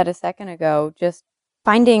as you said a second ago, just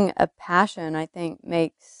finding a passion, I think,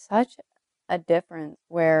 makes such a difference,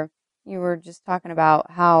 where you were just talking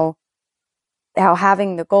about how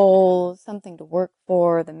having the goal, something to work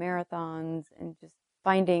for, the marathons, and just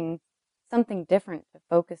finding something different to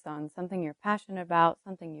focus on, something you're passionate about,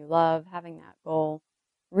 something you love, having that goal.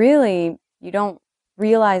 Really, you don't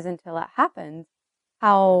realize until it happens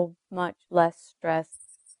how much less stress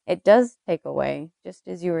it does take away. Just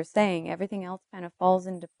as you were saying, everything else kind of falls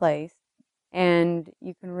into place, and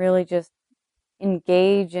you can really just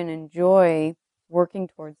engage and enjoy working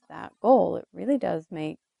towards that goal. It really does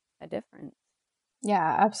make a difference.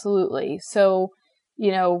 Yeah, absolutely. So,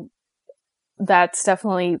 that's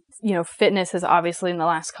definitely, fitness has obviously in the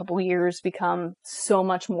last couple of years become so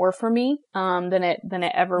much more for me, than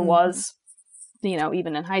it ever was,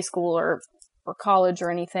 even in high school or college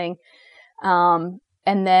or anything. And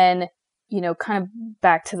then, kind of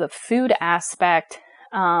back to the food aspect,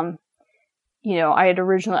 I've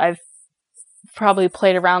probably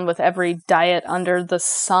played around with every diet under the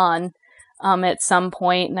sun, at some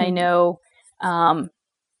point. And I know, kind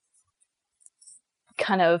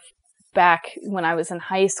of back when I was in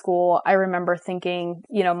high school, I remember thinking,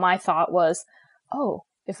 my thought was, oh,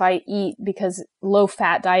 if I eat, because low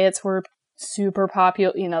fat diets were super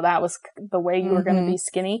popular, that was the way you were going to be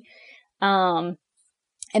skinny. And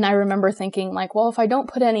I remember thinking like, well, if I don't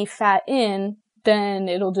put any fat in, then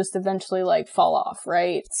it'll just eventually like fall off.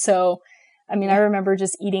 Right. So, I remember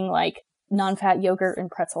just eating like non-fat yogurt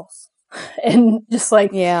and pretzels and just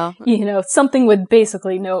like, Yeah. something with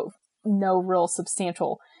basically no real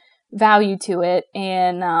substantial value to it.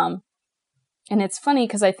 And it's funny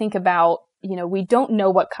because I think about, we don't know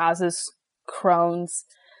what causes Crohn's.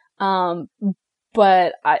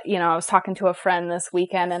 But I was talking to a friend this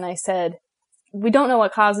weekend and I said, we don't know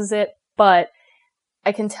what causes it, but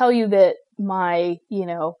I can tell you that my,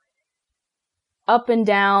 up and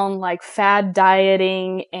down, like fad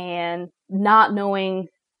dieting and not knowing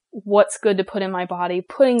what's good to put in my body,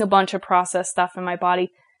 putting a bunch of processed stuff in my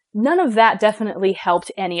body, none of that definitely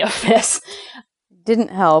helped any of this. Didn't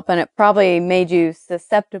help, and it probably made you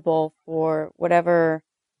susceptible for whatever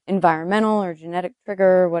environmental or genetic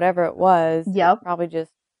trigger, whatever it was. Yep. It probably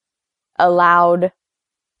just allowed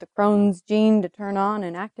the Crohn's gene to turn on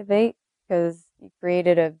and activate because you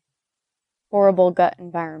created a horrible gut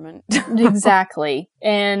environment. Exactly.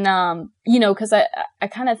 And, because I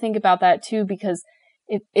kind of think about that too, because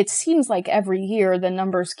it seems like every year the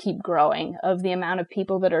numbers keep growing of the amount of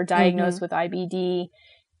people that are diagnosed with IBD.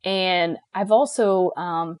 And I've also,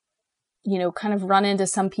 kind of run into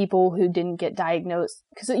some people who didn't get diagnosed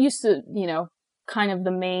because it used to, kind of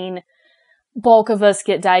the main bulk of us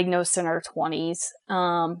get diagnosed in our 20s.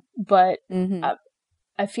 But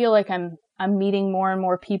I feel like I'm meeting more and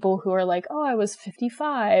more people who are like, oh, I was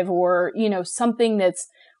 55 or, something that's,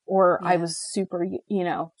 or I was super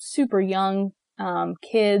young,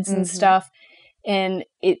 kids and stuff. And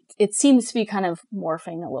it seems to be kind of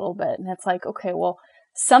morphing a little bit. And it's like, okay, well,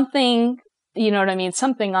 something,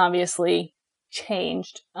 something obviously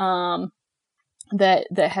changed,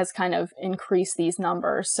 that has kind of increased these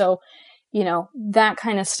numbers. So, that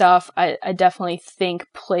kind of stuff, I definitely think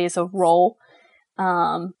plays a role,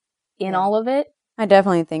 in all of it. I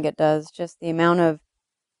definitely think it does. Just the amount of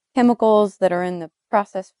chemicals that are in the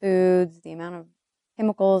processed foods, the amount of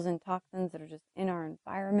chemicals and toxins that are just in our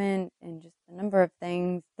environment, and just the number of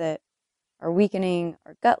things that are weakening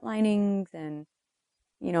our gut linings. And,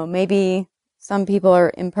 maybe some people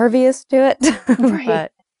are impervious to it, Right.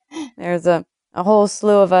 but there's a whole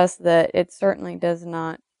slew of us that it certainly does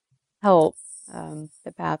not help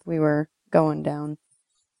the path we were going down.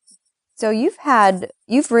 So you've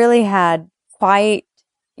really had quite,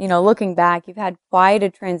 looking back, you've had quite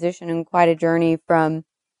a transition and quite a journey from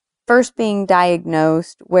first being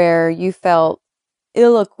diagnosed where you felt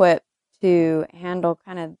ill-equipped to handle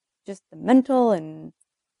kind of just the mental and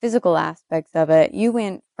physical aspects of it. You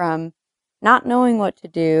went from not knowing what to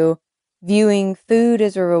do, viewing food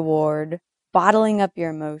as a reward, bottling up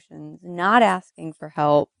your emotions, not asking for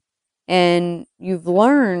help. And you've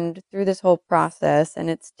learned through this whole process, and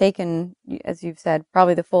it's taken, as you've said,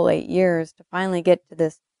 probably the full 8 years to finally get to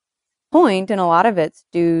this point. And a lot of it's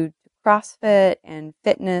due to CrossFit and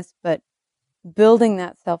fitness, but building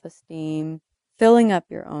that self-esteem, filling up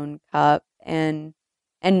your own cup, and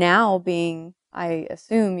now being, I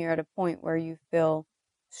assume you're at a point where you feel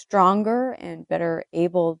stronger and better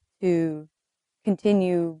able to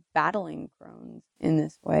continue battling Crohn's in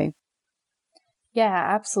this way. Yeah,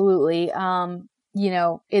 absolutely.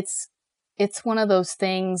 It's one of those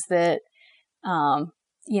things that,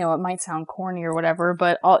 it might sound corny or whatever,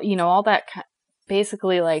 but all that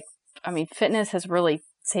basically, like, I mean, fitness has really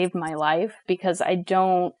saved my life because I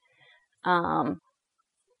don't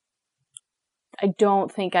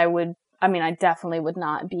think I would, I definitely would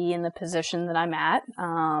not be in the position that I'm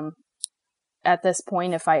at this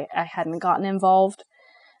point if I hadn't gotten involved,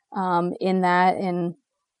 in that. And,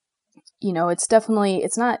 it's definitely,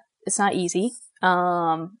 it's not easy.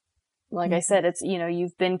 Like I said, it's,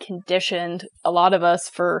 you've been conditioned, a lot of us,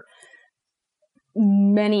 for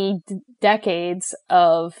many decades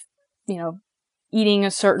of, eating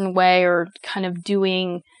a certain way or kind of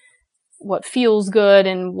doing what feels good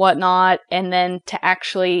and whatnot. And then to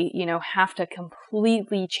actually, have to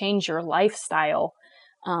completely change your lifestyle.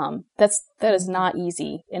 That is not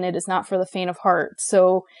easy, and it is not for the faint of heart.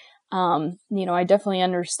 So, I definitely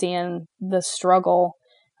understand the struggle.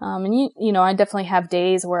 And I definitely have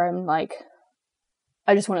days where I'm like,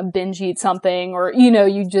 I just want to binge eat something, or,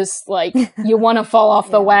 you just like, you want to fall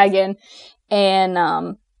off the wagon.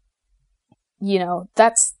 And,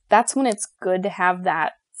 that's when it's good to have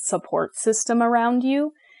that support system around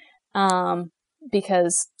you.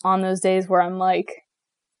 Because on those days where I'm like,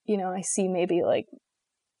 I see maybe like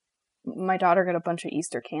my daughter got a bunch of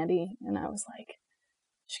Easter candy, and I was like,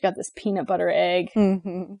 she got this peanut butter egg,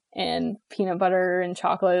 and peanut butter and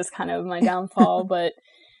chocolate is kind of my downfall. But,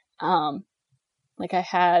 like, I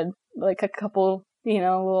had like a couple,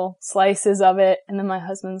 little slices of it, and then my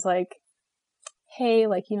husband's like, hey,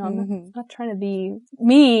 like, I'm not trying to be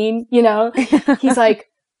mean, He's like,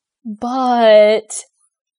 but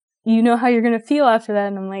you know how you're going to feel after that.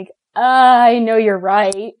 And I'm like, I know you're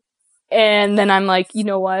right. And then I'm like, you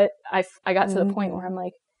know what? I got to the point where I'm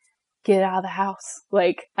like, get it out of the house.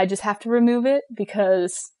 Like, I just have to remove it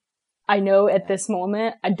because I know at this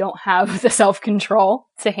moment I don't have the self-control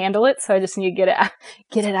to handle it. So I just need to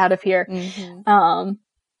get it out of here. Mm-hmm.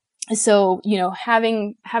 So, you know,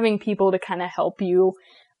 having people to kind of help you,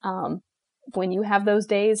 when you have those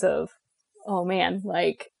days of, oh man,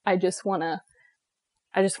 like, I just want to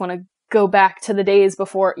go back to the days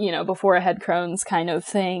before, you know, before I had Crohn's kind of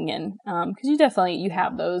thing. And, cause you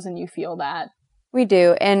have those and you feel that. We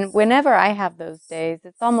do. And whenever I have those days,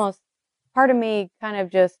 it's almost part of me kind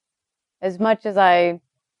of just, as much as I,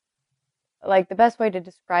 like, the best way to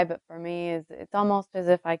describe it for me is it's almost as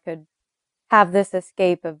if I could have this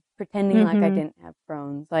escape of pretending like I didn't have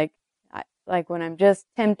Crohn's. Like when I'm just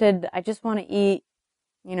tempted, I just want to eat,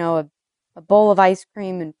 you know, a bowl of ice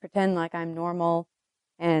cream and pretend like I'm normal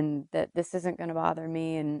and that this isn't going to bother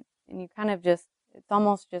me. And you kind of just, it's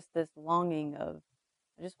almost just this longing of,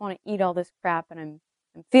 I just want to eat all this crap and I'm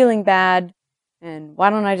feeling bad. And why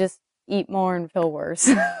don't I just eat more and feel worse?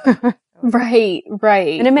 Right.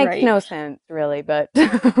 And it makes no sense really, but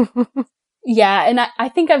yeah. And I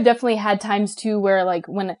think I've definitely had times too where like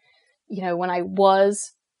when, you know, when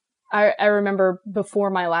I remember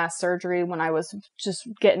before my last surgery when I was just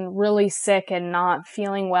getting really sick and not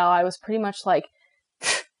feeling well, I was pretty much like,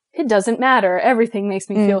 it doesn't matter. Everything makes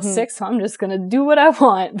me feel sick. So I'm just going to do what I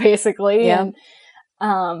want basically. Yeah.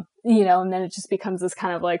 And, you know, and then it just becomes this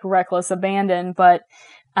kind of like reckless abandon. But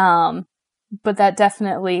that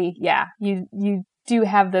definitely, yeah, you do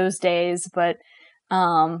have those days, but,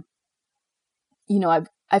 you know,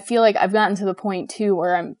 I feel like I've gotten to the point too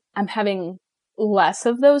where I'm having less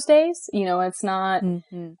of those days. You know, it's not,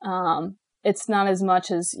 it's not as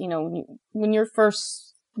much as, you know, when you're first,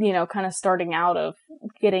 you know, kind of starting out of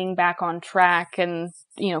getting back on track and,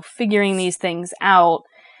 you know, figuring these things out.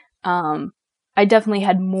 I definitely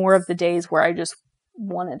had more of the days where I just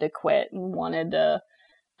wanted to quit and wanted to,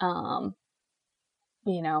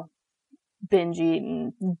 you know, binge eat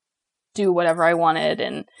and do whatever I wanted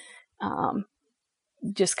and,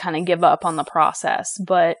 just kind of give up on the process.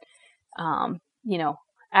 But, you know,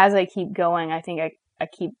 as I keep going, I think I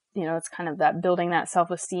keep, you know, it's kind of that building that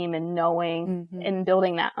self-esteem and knowing and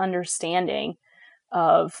building that understanding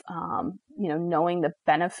of, you know, knowing the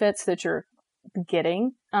benefits that you're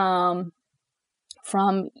getting,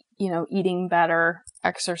 from, you know, eating better,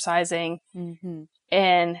 exercising,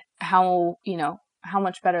 and how, you know, how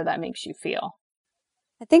much better that makes you feel.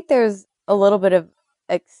 I think there's a little bit of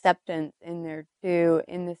acceptance in there too,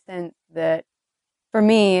 in the sense that for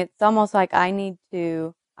me, it's almost like I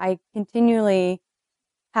continually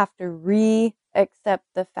have to re-accept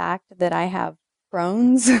the fact that I have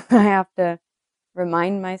Crohn's. I have to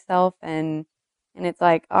remind myself and it's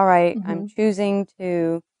like, all right, I'm choosing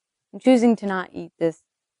to not eat this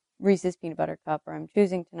Reese's peanut butter cup, or I'm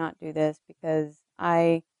choosing to not do this because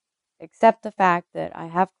I accept the fact that I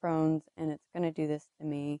have Crohn's and it's going to do this to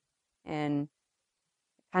me. And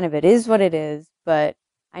kind of it is what it is, but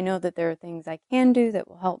I know that there are things I can do that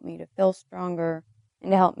will help me to feel stronger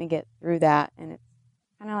and to help me get through that. And it's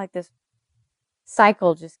kind of like this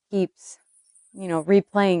cycle just keeps, you know,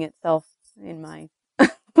 replaying itself in my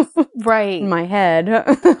right in my head.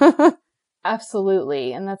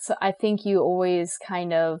 Absolutely. And that's, I think you always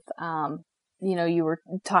kind of, you know, you were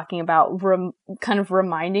talking about kind of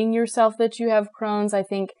reminding yourself that you have Crohn's. I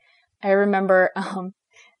think I remember,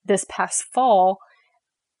 this past fall,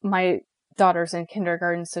 my daughter's in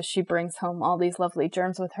kindergarten, so she brings home all these lovely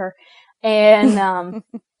germs with her. And,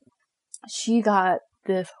 she got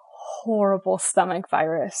this horrible stomach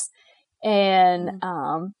virus. And,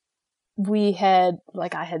 we had,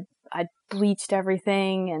 like, I bleached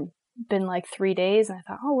everything and been like 3 days and I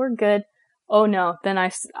thought, oh, we're good. Oh no. Then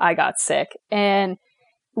I got sick. And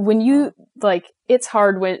when you like, it's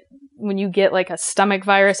hard when you get like a stomach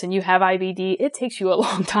virus and you have IBD, it takes you a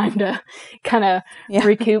long time to kind of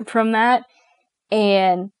recoup from that.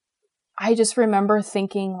 And I just remember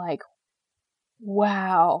thinking like,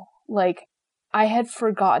 wow, like I had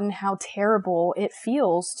forgotten how terrible it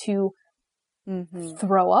feels to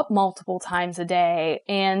throw up multiple times a day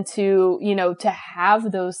and to, you know, to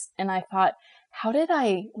have those. And I thought, how did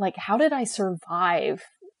I survive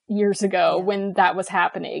years ago when that was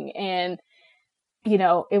happening? And, you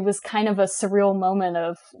know, it was kind of a surreal moment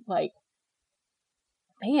of like,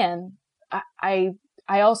 man, I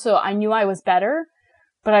knew I was better,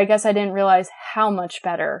 but I guess I didn't realize how much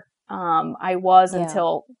better, I was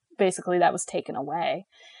until basically that was taken away.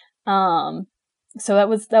 So that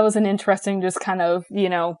was an interesting just kind of, you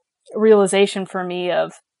know, realization for me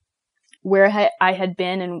of, where I had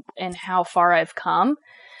been and how far I've come.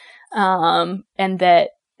 And that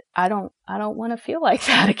I don't want to feel like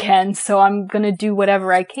that again. So I'm going to do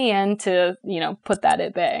whatever I can to, put that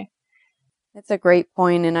at bay. It's a great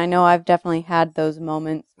point. And I know I've definitely had those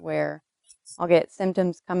moments where I'll get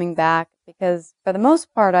symptoms coming back because for the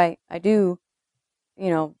most part, I do,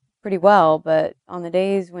 pretty well. But on the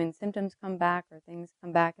days when symptoms come back or things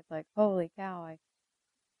come back, it's like, holy cow, I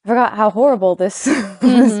forgot how horrible this,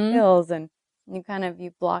 this feels. And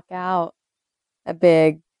you block out a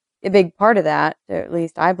big part of that, or at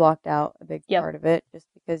least I blocked out a big part of it just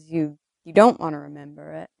because you don't want to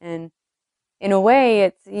remember it. And in a way,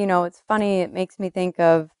 it's, it's funny. It makes me think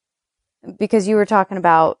of, because you were talking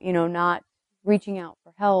about, not reaching out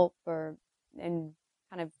for help and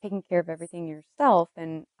kind of taking care of everything yourself.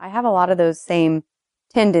 And I have a lot of those same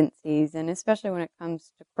tendencies. And especially when it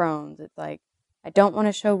comes to Crohn's, it's like, I don't want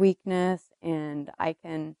to show weakness and I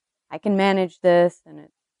can manage this. And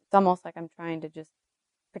it's almost like I'm trying to just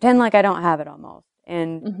pretend like I don't have it almost.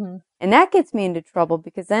 And that gets me into trouble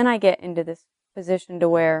because then I get into this position to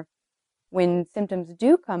where when symptoms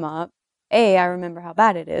do come up, A, I remember how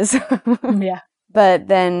bad it is. Yeah. But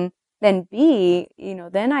then B,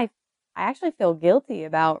 then I actually feel guilty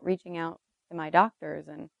about reaching out to my doctors.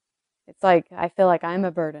 And it's like, I feel like I'm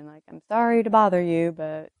a burden. Like, I'm sorry to bother you,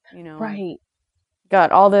 but, right.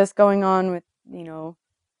 got all this going on with,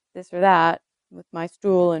 this or that with my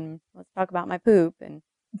stool, and let's talk about my poop. And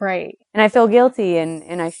right. And I feel guilty,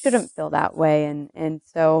 and I shouldn't feel that way. And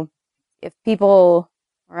so if people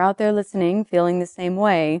are out there listening, feeling the same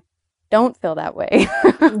way, don't feel that way.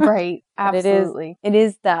 Right. Absolutely. It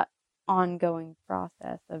is that ongoing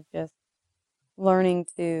process of just learning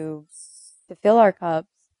to fill our cups,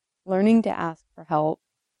 learning to ask for help.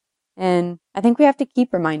 And I think we have to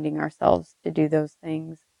keep reminding ourselves to do those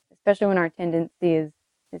things, especially when our tendency is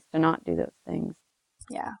to not do those things.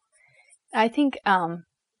 Yeah. I think,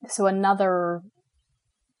 so another,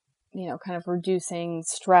 kind of reducing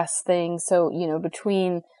stress thing. So,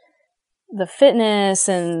 between the fitness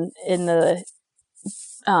and in the,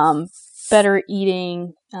 better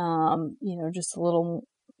eating, just a little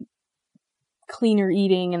cleaner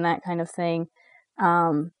eating and that kind of thing.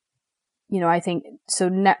 I think, so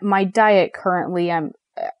my diet currently, I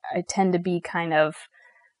tend to be kind of,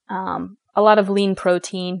 a lot of lean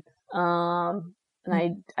protein, and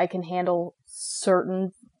I can handle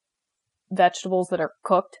certain vegetables that are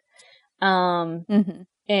cooked.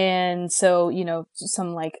 And so,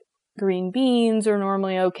 some like green beans are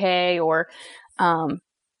normally okay, or, I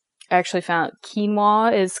actually found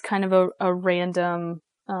quinoa is kind of a random,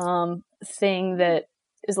 thing that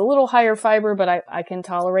is a little higher fiber, but I can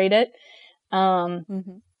tolerate it.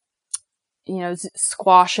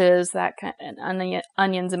 Squashes, that kind, and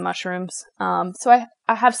onions and mushrooms. So I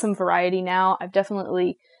have some variety now. I've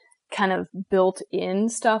definitely kind of built in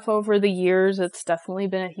stuff over the years. It's definitely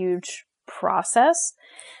been a huge process.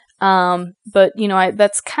 But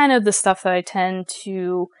that's kind of the stuff that I tend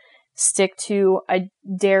to stick to.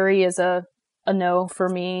 Dairy is a no for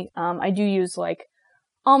me. I do use like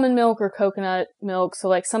almond milk or coconut milk. So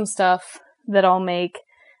like some stuff that I'll make,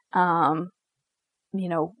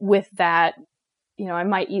 with that, I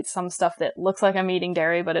might eat some stuff that looks like I'm eating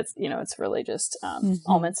dairy, but it's, it's really just,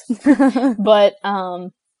 almonds. But,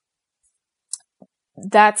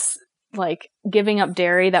 that's like giving up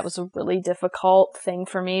dairy. That was a really difficult thing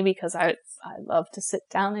for me because I love to sit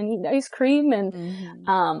down and eat ice cream, and,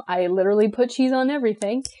 I literally put cheese on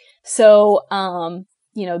everything. So,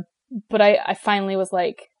 but I finally was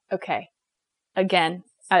like, okay, again,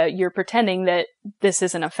 you're pretending that this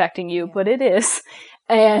isn't affecting you, but it is.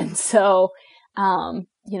 And so, when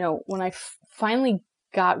I finally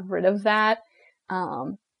got rid of that,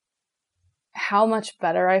 how much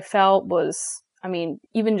better I felt was,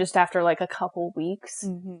 even just after like a couple weeks,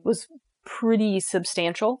 was pretty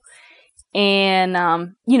substantial. And,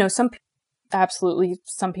 absolutely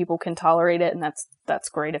some people can tolerate it, and that's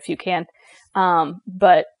great if you can.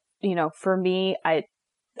 But, for me, I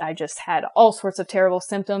just had all sorts of terrible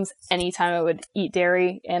symptoms anytime I would eat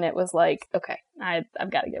dairy, and it was like, okay, I've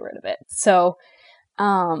got to get rid of it. So,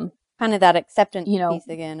 kind of that acceptance piece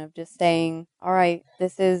again of just saying, all right,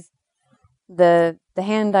 this is the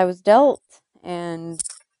hand I was dealt, and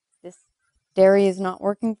this dairy is not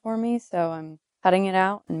working for me, so I'm cutting it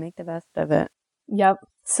out and make the best of it. Yep.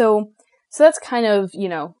 So that's kind of,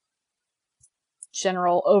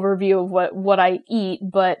 general overview of what I eat,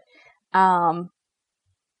 but,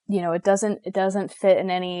 it doesn't fit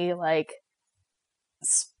in any, like,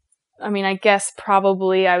 I guess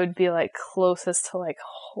probably I would be like closest to like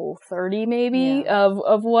Whole30 maybe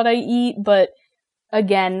of what I eat, but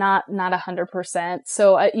again, not 100%.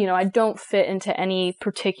 So I don't fit into any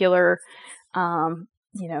particular,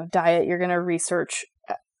 diet you're going to research,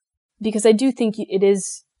 because I do think it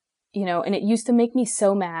is, and it used to make me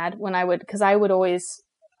so mad when because I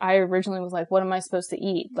originally was like, what am I supposed to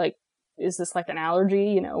eat? Like, is this like an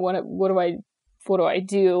allergy? What do I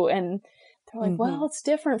do? And they're like, well, it's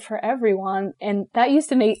different for everyone. And that used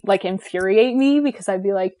to infuriate me, because I'd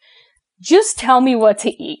be like, just tell me what to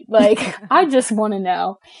eat. Like, I just want to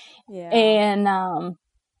know. Yeah. And,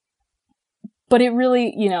 but it really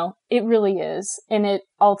is. And it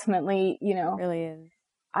ultimately, really is.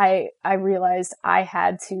 I realized I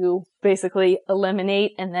had to basically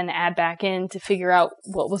eliminate and then add back in to figure out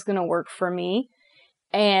what was going to work for me,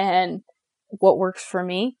 and what works for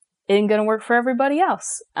me isn't going to work for everybody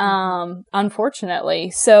else.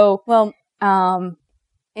 Unfortunately. So, well, and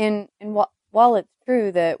while it's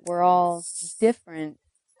true that we're all different,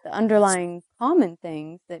 the underlying common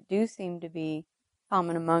things that do seem to be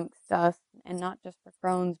common amongst us, and not just for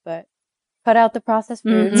Crohn's, but cut out the processed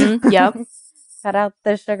foods. Yep. Cut out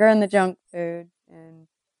the sugar and the junk food,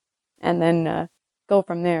 and then go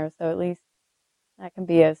from there. So at least that can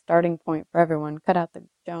be a starting point for everyone. Cut out the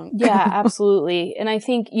junk. Yeah, absolutely. And I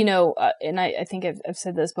think, and I think I've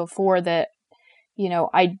said this before, that,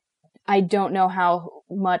 I don't know how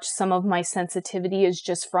much some of my sensitivity is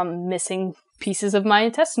just from missing pieces of my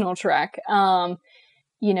intestinal tract.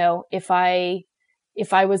 If I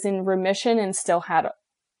was in remission and still had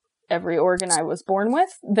every organ I was born with,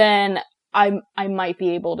 then I might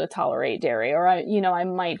be able to tolerate dairy, or I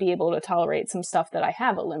might be able to tolerate some stuff that I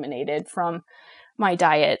have eliminated from my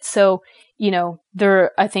diet. So,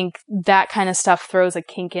 I think that kind of stuff throws a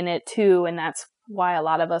kink in it too. And that's why a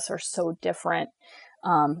lot of us are so different,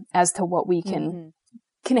 as to what we can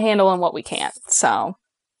handle and what we can't. So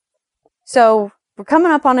we're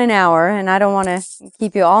coming up on an hour, and I don't want to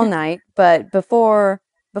keep you all night, but before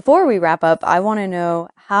we wrap up, I want to know,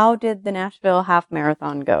 how did the Nashville Half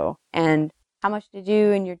Marathon go? And how much did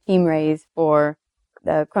you and your team raise for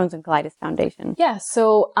the Crohn's and Colitis Foundation? Yeah,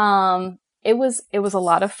 so it was a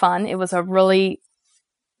lot of fun. It was a really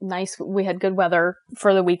nice, we had good weather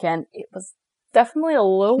for the weekend. It was definitely a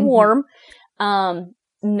little warm.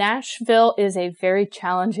 Nashville is a very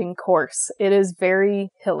challenging course. It is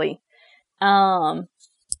very hilly. And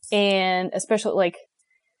especially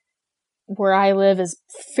where I live is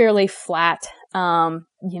fairly flat.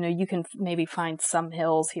 You can maybe find some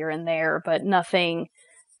hills here and there, but nothing,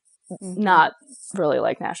 not really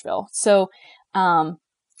like Nashville. So,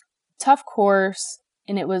 tough course,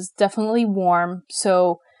 and it was definitely warm.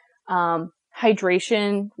 So,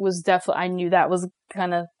 hydration was I knew that was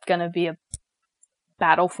gonna be a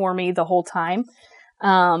battle for me the whole time.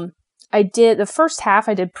 The first half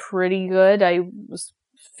I did pretty good. I was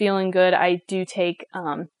feeling good. I do take,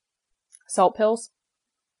 salt pills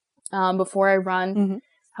before I run.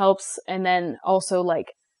 Helps. And then also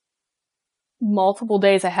multiple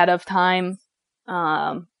days ahead of time,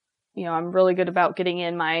 I'm really good about getting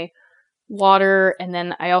in my water. And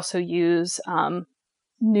then I also use Nuun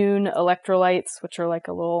electrolytes, which are like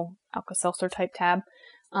a little Alka-Seltzer type tab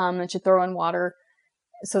that you throw in water.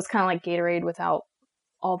 So it's kind of like Gatorade without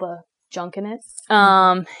all the junk in it.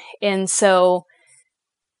 And so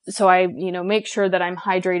I, make sure that I'm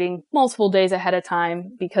hydrating multiple days ahead of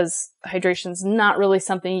time, because hydration's not really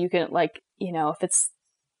something you can if it's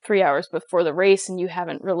 3 hours before the race and you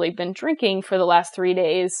haven't really been drinking for the last 3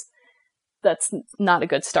 days, that's not a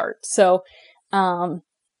good start. So, so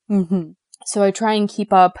I try and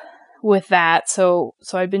keep up with that. So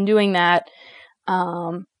I've been doing that.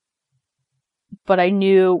 But I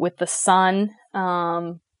knew with the sun,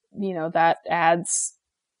 that adds,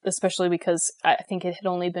 especially because I think it had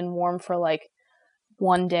only been warm for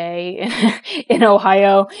 1 day in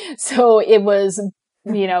Ohio. So it was,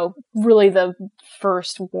 really the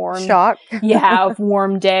first warm shock.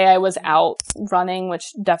 Warm day I was out running, which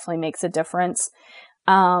definitely makes a difference.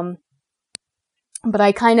 But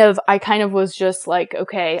I kind of was just like,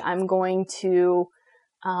 okay, I'm going to,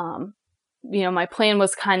 my plan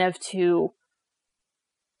was kind of to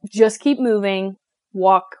just keep moving,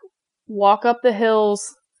 walk up the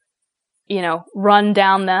hills, run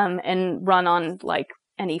down them, and run on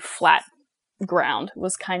any flat ground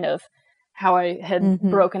was kind of how I had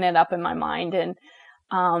broken it up in my mind. And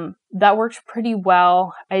that worked pretty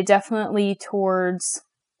well. I definitely towards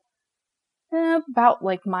about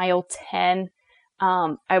mile 10,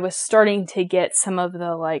 I was starting to get some of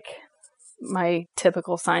the my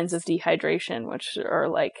typical signs of dehydration, which are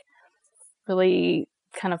really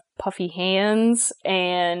kind of puffy hands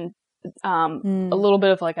and a little bit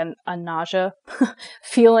of a nausea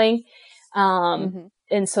feeling.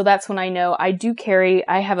 And so that's when I know I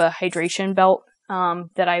have a hydration belt,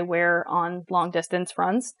 that I wear on long distance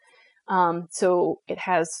runs. So it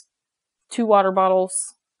has 2 water bottles,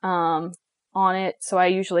 on it. So I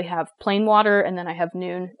usually have plain water, and then I have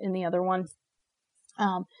Nuun in the other one.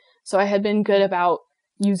 So I had been good about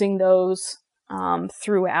using those,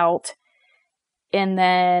 throughout. And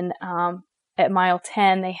then, at mile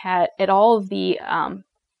 10, they had at all of the,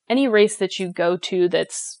 any race that you go to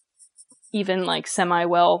that's even like semi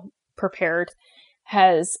well prepared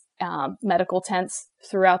has, medical tents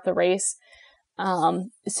throughout the race.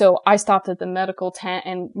 So I stopped at the medical tent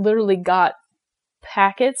and literally got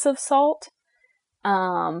packets of salt,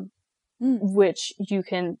 which you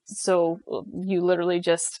literally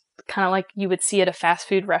just kind of like you would see at a fast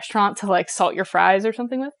food restaurant to like salt your fries or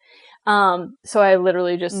something with. So I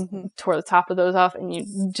literally just tore the top of those off, and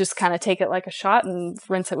you just kind of take it like a shot and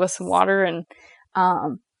rinse it with some water. And,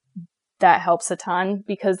 that helps a ton,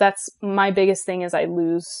 because that's my biggest thing is I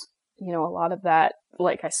lose, a lot of that,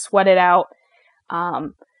 like I sweat it out. I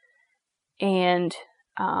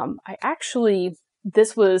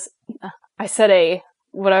set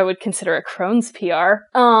what I would consider a Crohn's PR,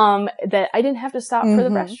 that I didn't have to stop for the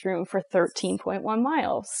restroom for 13.1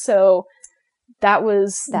 miles. So that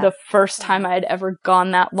was the first time I'd ever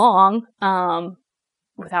gone that long,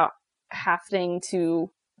 without having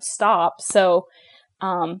to stop. So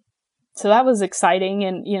that was exciting,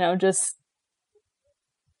 and, just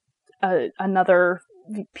another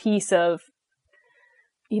piece of,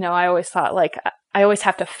 I always thought like, I always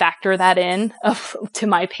have to factor that in to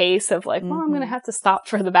my pace of like, well, I'm going to have to stop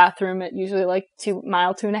for the bathroom at usually like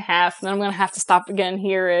mile 2.5. And then I'm going to have to stop again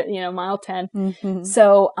here at, mile 10.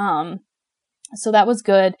 So, so that was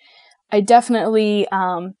good. I definitely,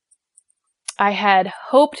 I had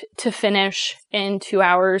hoped to finish in 2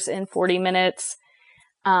 hours and 40 minutes.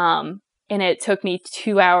 And it took me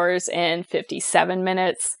 2 hours and 57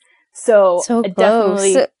 minutes. So I close.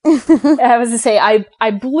 definitely, I was to say,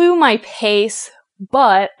 I blew my pace,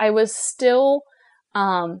 but I was still,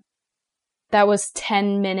 that was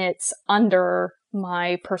 10 minutes under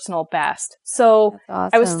my personal best. So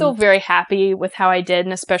awesome. I was still very happy with how I did.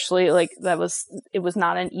 And especially like it was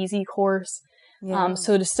not an easy course. Yeah.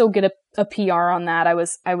 So to still get a PR on that, I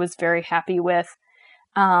was very happy with.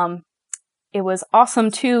 It was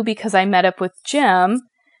awesome too, because I met up with Jim,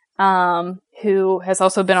 who has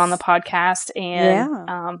also been on the podcast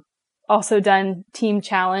and, also done Team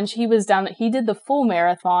Challenge. He did the full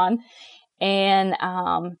marathon, and,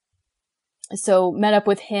 so met up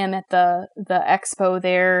with him at the expo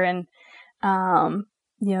there. And,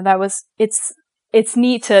 it's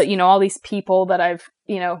neat to, all these people that I've,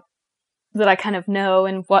 that I kind of know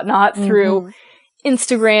and whatnot through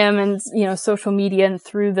Instagram and, social media and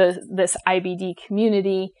through this IBD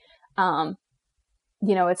community.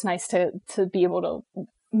 It's nice to be able to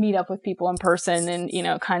meet up with people in person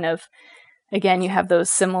and, kind of, again, you have those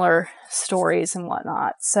similar stories and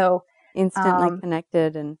whatnot. So instantly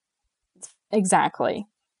connected, and exactly.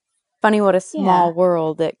 Funny what a small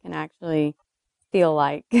world it can actually feel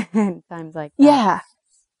like in times like that.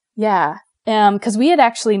 Yeah. Cause we had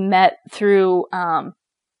actually met through,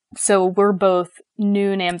 so we're both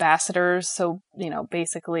Nuun ambassadors. So,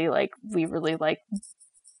 basically like we really like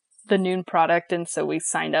the Nuun product. And so we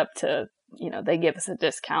signed up to, they give us a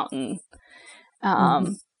discount, and,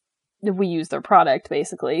 we use their product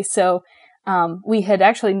basically. So, we had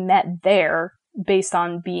actually met there based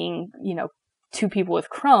on being, 2 people with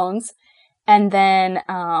Crohn's. And then,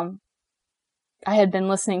 I had been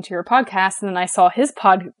listening to your podcast, and then I saw his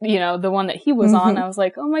the one that he was on. I was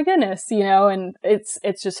like, oh my goodness, and it's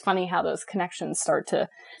just funny how those connections start to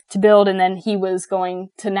build. And then he was going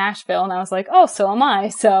to Nashville, and I was like, oh, so am I.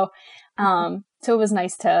 So, so it was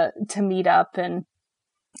nice to meet up. And,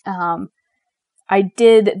 I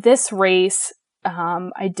did this race.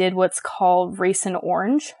 I did what's called Race in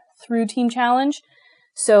Orange through Team Challenge.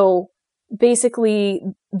 So basically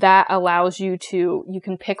that allows you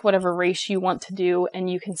can pick whatever race you want to do, and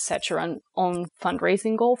you can set your own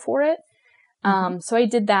fundraising goal for it. So I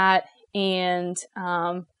did that, and,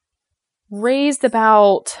 raised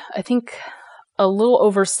about, I think, a little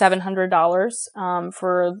over $700,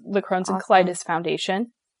 for the Crohn's and Colitis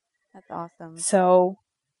Foundation. That's awesome. So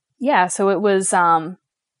yeah, so it was, and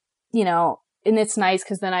it's nice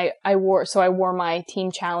because then I wore my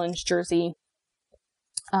Team Challenge jersey,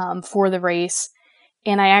 for the race.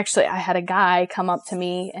 And I had a guy come up to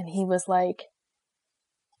me, and he was like,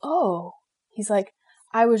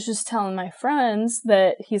 I was just telling my friends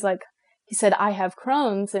that he said, I have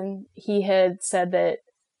Crohn's. And he had said that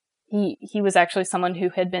he was actually someone who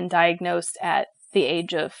had been diagnosed at the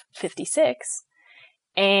age of 56.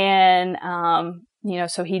 And,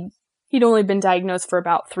 so he'd only been diagnosed for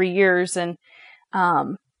about 3 years. And,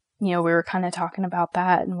 we were kind of talking about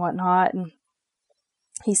that and whatnot. And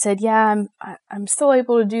he said, yeah, I'm still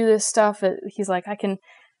able to do this stuff. He's like, I can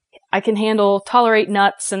tolerate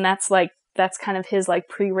nuts. And that's kind of his like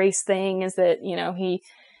pre-race thing, is that,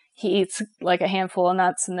 he eats like a handful of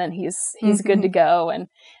nuts and then he's good to go. And,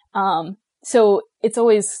 so it's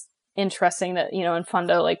always interesting that, and fun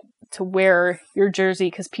to like to wear your jersey,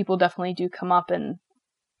 because people definitely do come up and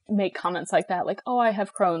make comments like that, like, oh, I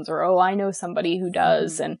have Crohn's, or, oh, I know somebody who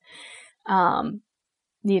does. And,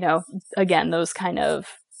 again, those kind of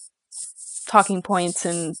talking points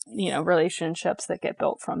and, relationships that get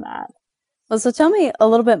built from that. Well, so tell me a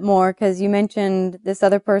little bit more, because you mentioned this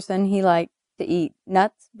other person, he liked to eat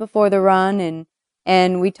nuts before the run,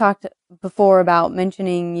 and we talked before about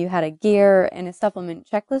mentioning you had a gear and a supplement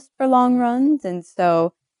checklist for long runs, and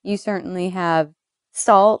so you certainly have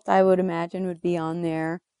salt, I would imagine, would be on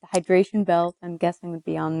there. The hydration belt, I'm guessing, would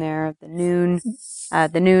be on there. The noon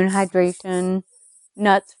hydration,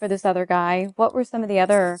 nuts for this other guy. What were some of the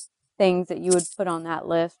other things that you would put on that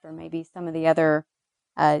list, or maybe some of the other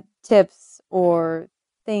tips or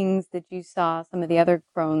things that you saw some of the other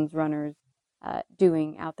Crohn's runners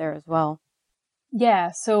doing out there as well? Yeah,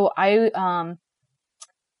 so I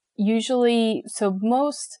usually, so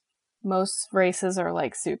most races are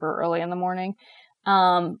like super early in the morning,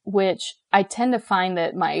 which I tend to find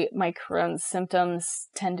that my Crohn's symptoms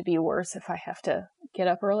tend to be worse if I have to get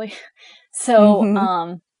up early.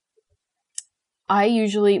 So I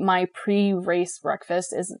usually, my pre-race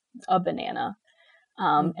breakfast is a banana.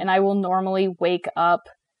 And I will normally wake up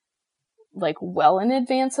like well in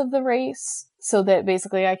advance of the race, so that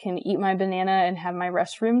basically I can eat my banana and have my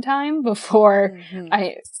restroom time before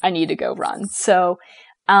I need to go run. So,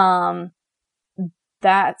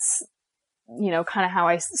 that's, kind of how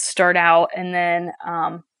I start out. And then,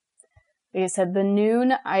 like I said, the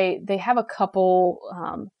noon, they have a couple,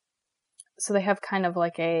 so they have kind of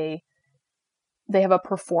like they have a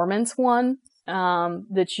performance one,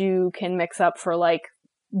 that you can mix up for like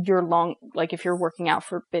your long, like if you're working out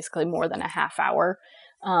for basically more than a half hour,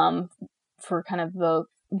 for kind of the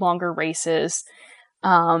longer races.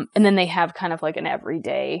 And then they have kind of like an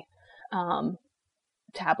everyday,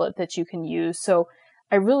 tablet that you can use. So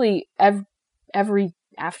I really, every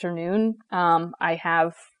afternoon, I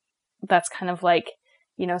have, that's kind of like,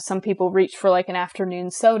 some people reach for like an afternoon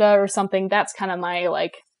soda or something. That's kind of my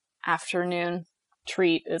like afternoon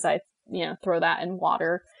treat, is I, throw that in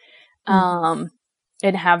water, and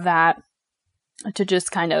have that to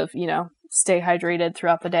just kind of, stay hydrated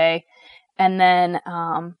throughout the day. And then,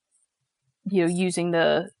 using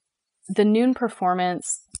the noon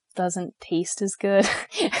performance doesn't taste as good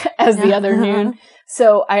as the other noon.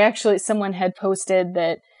 So someone had posted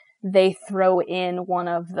that they throw in one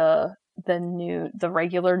of the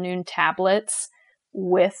regular noon tablets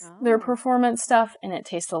with their performance stuff, and it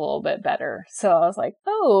tastes a little bit better. So I was like,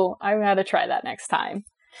 oh, I gotta try that next time.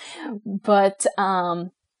 But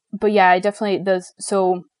yeah, I definitely,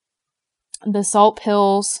 so the salt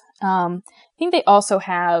pills, I think they also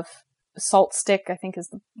have Salt Stick, I think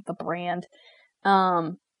is the brand.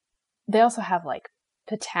 They also have like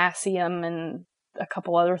potassium and a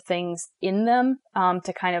couple other things in them,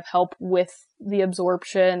 to kind of help with the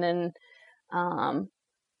absorption and,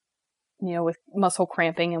 with muscle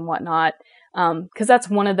cramping and whatnot. 'Cause that's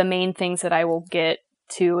one of the main things that I will get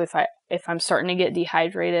to if I'm starting to get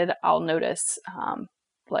dehydrated. I'll notice,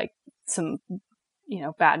 like some,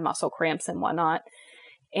 bad muscle cramps and whatnot.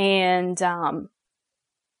 And,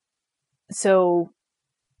 so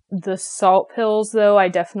the salt pills, though, I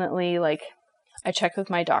definitely I checked with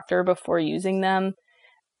my doctor before using them,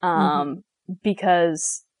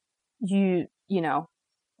 because if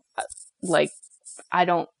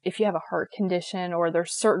you have a heart condition, or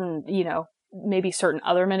there's certain, maybe certain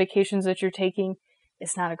other medications that you're taking,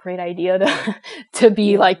 it's not a great idea to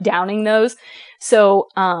be downing those. So,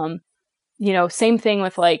 same thing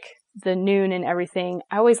with the noon and everything.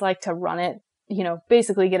 I always like to run it,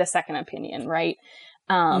 basically get a second opinion, right?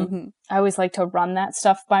 I always like to run that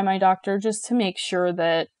stuff by my doctor, just to make sure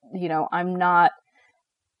that, I'm not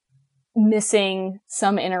missing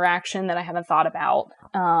some interaction that I haven't thought about.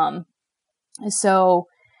 So,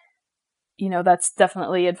 that's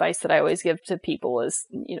definitely advice that I always give to people is,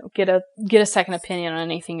 get a second opinion on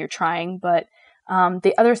anything you're trying. But,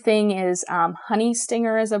 the other thing is, Honey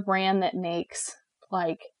Stinger is a brand that makes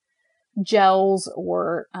gels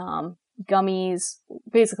or, gummies,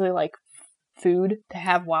 basically food to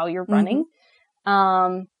have while you're running.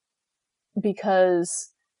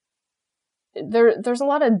 Because there's a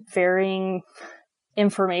lot of varying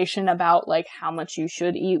information about like how much you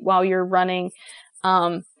should eat while you're running.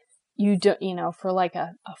 You do, for like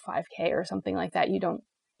a 5K or something like that, you don't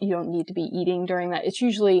need to be eating during that. It's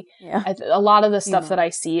usually, a lot of the stuff that I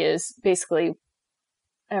see is basically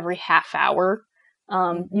every half hour.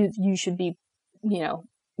 You should be,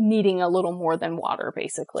 needing a little more than water,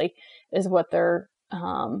 basically, is what they're,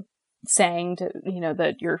 saying to,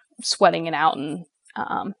 that you're sweating it out and,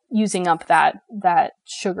 using up that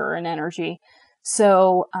sugar and energy.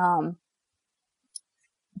 So,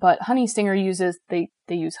 but Honey Stinger they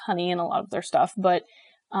use honey in a lot of their stuff, but,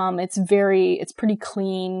 it's pretty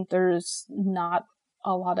clean. There's not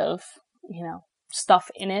a lot of, stuff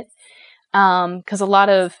in it. 'Cause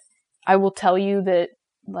I will tell you that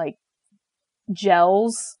like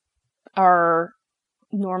gels are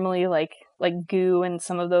normally like goo, and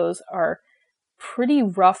some of those are pretty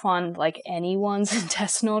rough on like anyone's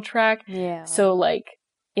intestinal tract. Yeah. So like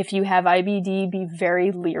if you have IBD, be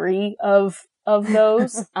very leery of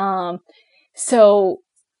those. So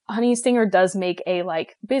Honey Stinger does make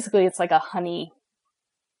basically it's like a honey,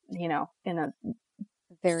 in a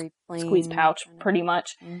very plain squeeze pouch, pretty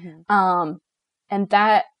much. Mm-hmm. And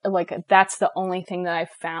that's the only thing that I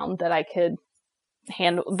found that I could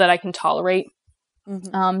handle, that I can tolerate,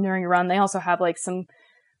 during a run. They also have like some,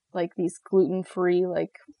 like these gluten-free,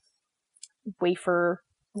 like wafer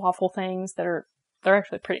waffle things they're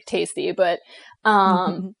actually pretty tasty, but,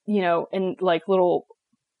 and like little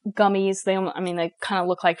gummies. They kind of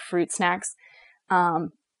look like fruit snacks.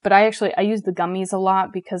 But I use the gummies a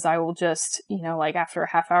lot because I will just, like after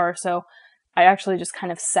a half hour or so, I actually just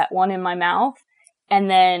kind of set one in my mouth, and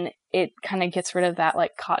then it kind of gets rid of that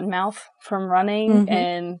like cotton mouth from running,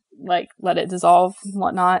 and like let it dissolve and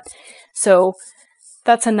whatnot. So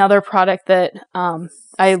that's another product that,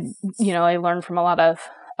 I learned from a lot of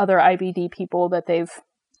other IBD people that they've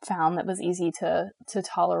found that was easy to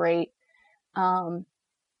tolerate.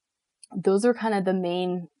 Those are kind of the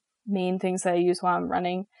main things that I use while I'm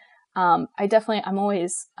running. I'm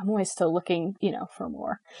always still looking, for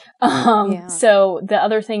more. So the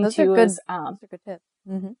other thing those too are good, is, those are good tips.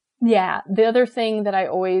 Mm-hmm. Yeah, the other thing that I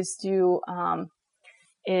always do,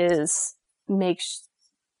 is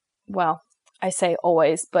I say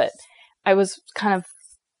always, but I was kind of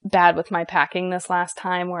bad with my packing this last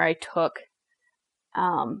time, where I took,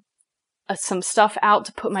 some stuff out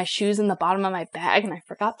to put my shoes in the bottom of my bag, and I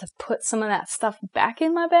forgot to put some of that stuff back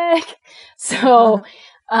in my bag. So,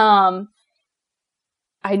 I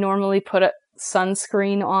normally put a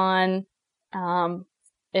sunscreen on,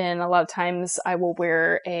 and a lot of times I will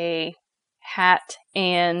wear a hat,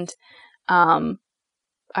 and,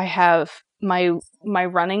 I have my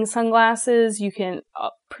running sunglasses. You can,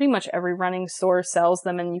 pretty much every running store sells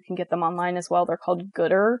them, and you can get them online as well. They're called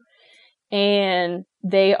Gooder, and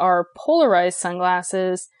they are polarized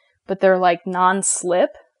sunglasses, but they're like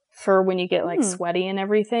non-slip for when you get like sweaty and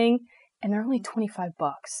everything. And they're only $25.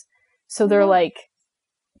 So they're like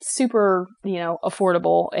super,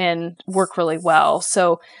 affordable and work really well.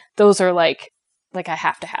 So those are like I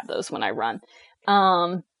have to have those when I run.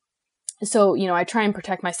 So, I try and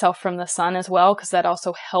protect myself from the sun as well, because that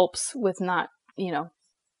also helps with not,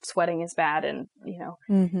 sweating as bad, and,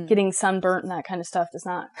 getting sunburnt and that kind of stuff does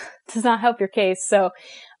not help your case. So,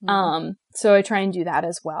 so I try and do that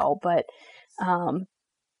as well. But, and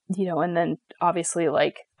then obviously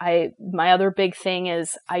my other big thing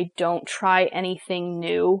is I don't try anything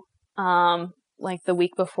new, like the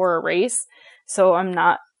week before a race. So I'm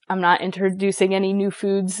not introducing any new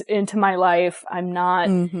foods into my life. I'm not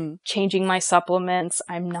changing my supplements.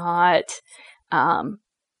 I'm not,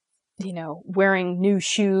 wearing new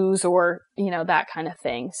shoes or, that kind of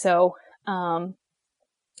thing. So,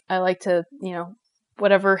 I like to,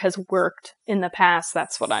 whatever has worked in the past,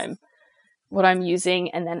 that's what I'm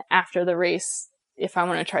using. And then after the race, if I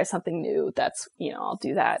want to try something new, that's, I'll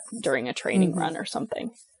do that during a training run or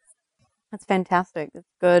something. That's fantastic. That's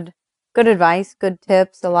good advice, good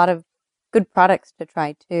tips, a lot of good products to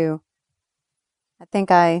try too. I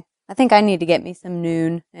think I need to get me some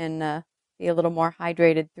Nuun and be a little more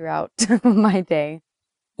hydrated throughout my day.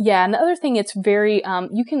 Yeah, and the other thing, it's very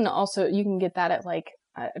you can get that at like,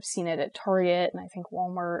 I've seen it at Target and I think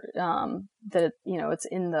Walmart, that it's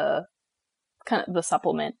in the kind of the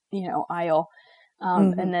supplement aisle,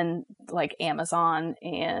 and then like Amazon,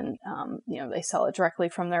 and they sell it directly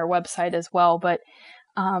from their website as well. But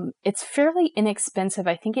it's fairly inexpensive.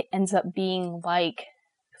 I think it ends up being like,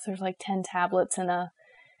 'cause there's like 10 tablets in a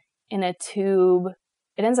tube.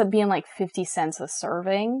 It ends up being like 50 cents a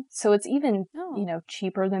serving. So it's even,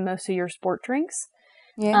 cheaper than most of your sport drinks.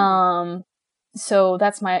 Yeah. So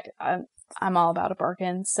that's I'm all about a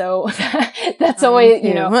bargain. So that's always,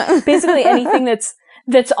 basically anything that's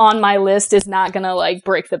on my list is not going to like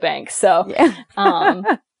break the bank. So,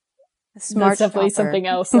 Smart that's definitely shopper. something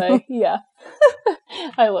else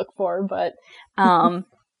I look for, but yeah,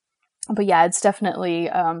 it's definitely,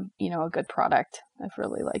 a good product. I've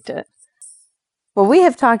really liked it. Well, we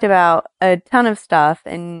have talked about a ton of stuff,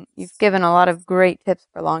 and you've given a lot of great tips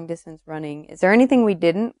for long distance running. Is there anything we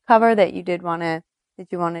didn't cover that you wanted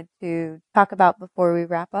to talk about before we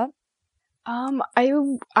wrap up?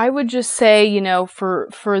 I would just say,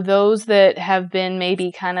 for those that have been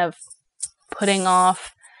maybe kind of putting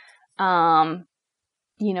off,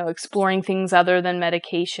 exploring things other than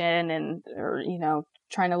medication or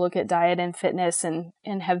trying to look at diet and fitness and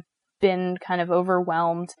have been kind of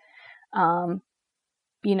overwhelmed,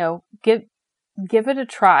 give it a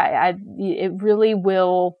try. It really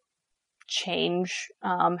will change,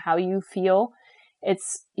 how you feel.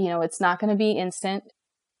 It's not going to be instant,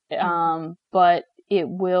 but it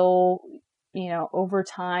will, over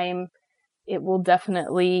time, it will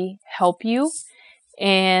definitely help you.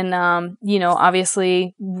 And,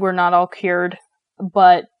 obviously we're not all cured,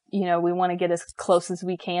 but, we want to get as close as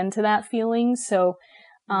we can to that feeling. So,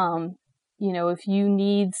 if you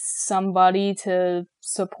need somebody to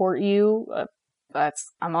support you,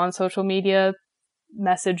 I'm on social media,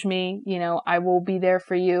 message me, I will be there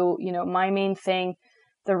for you. My main thing,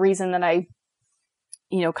 the reason that I,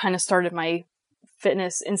 kind of started my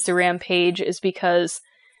fitness Instagram page is because,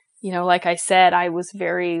 like I said, I was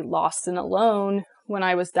very lost and alone when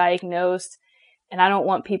I was diagnosed, and I don't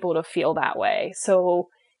want people to feel that way. So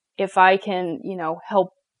if I can, help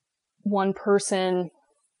one person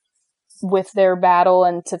with their battle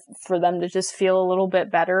and for them to just feel a little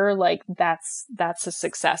bit better, like that's a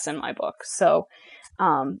success in my book. So,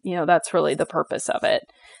 that's really the purpose of it.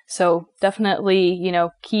 So definitely,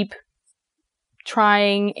 keep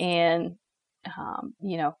trying and,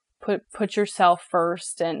 put yourself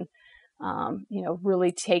first and,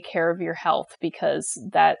 really take care of your health, because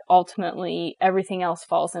that ultimately everything else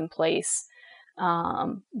falls in place,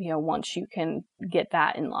 once you can get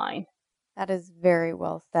that in line. That is very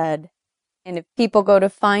well said. And if people go to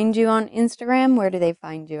find you on Instagram, where do they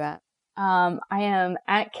find you at? I am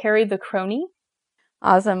at Carrie the Crony.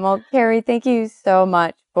 Awesome. Well, Carrie, thank you so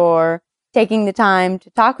much for taking the time to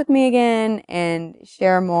talk with me again and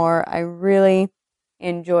share more. I really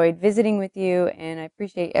enjoyed visiting with you, and I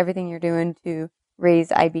appreciate everything you're doing to raise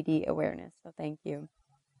IBD awareness. So thank you.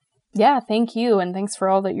 Yeah, thank you. And thanks for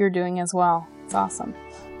all that you're doing as well. It's awesome.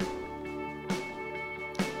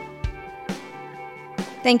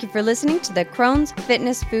 Thank you for listening to the Crohn's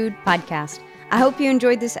Fitness Food Podcast. I hope you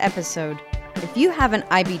enjoyed this episode. If you have an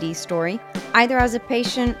IBD story, either as a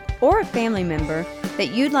patient or a family member,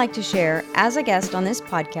 that you'd like to share as a guest on this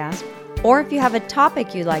podcast, or if you have a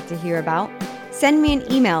topic you'd like to hear about, send me an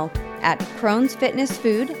email at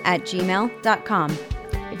crohnsfitnessfood@gmail.com.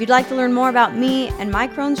 If you'd like to learn more about me and my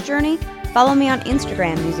Crohn's journey, follow me on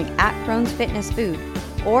Instagram using @crohnsfitnessfood,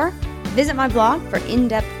 or visit my blog for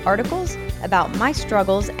in-depth articles about my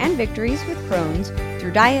struggles and victories with Crohn's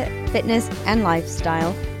through diet, fitness, and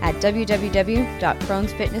lifestyle at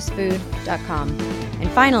www.crohnsfitnessfood.com. And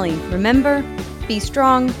finally, remember, be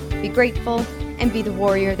strong, be grateful, and be the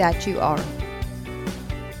warrior that you are.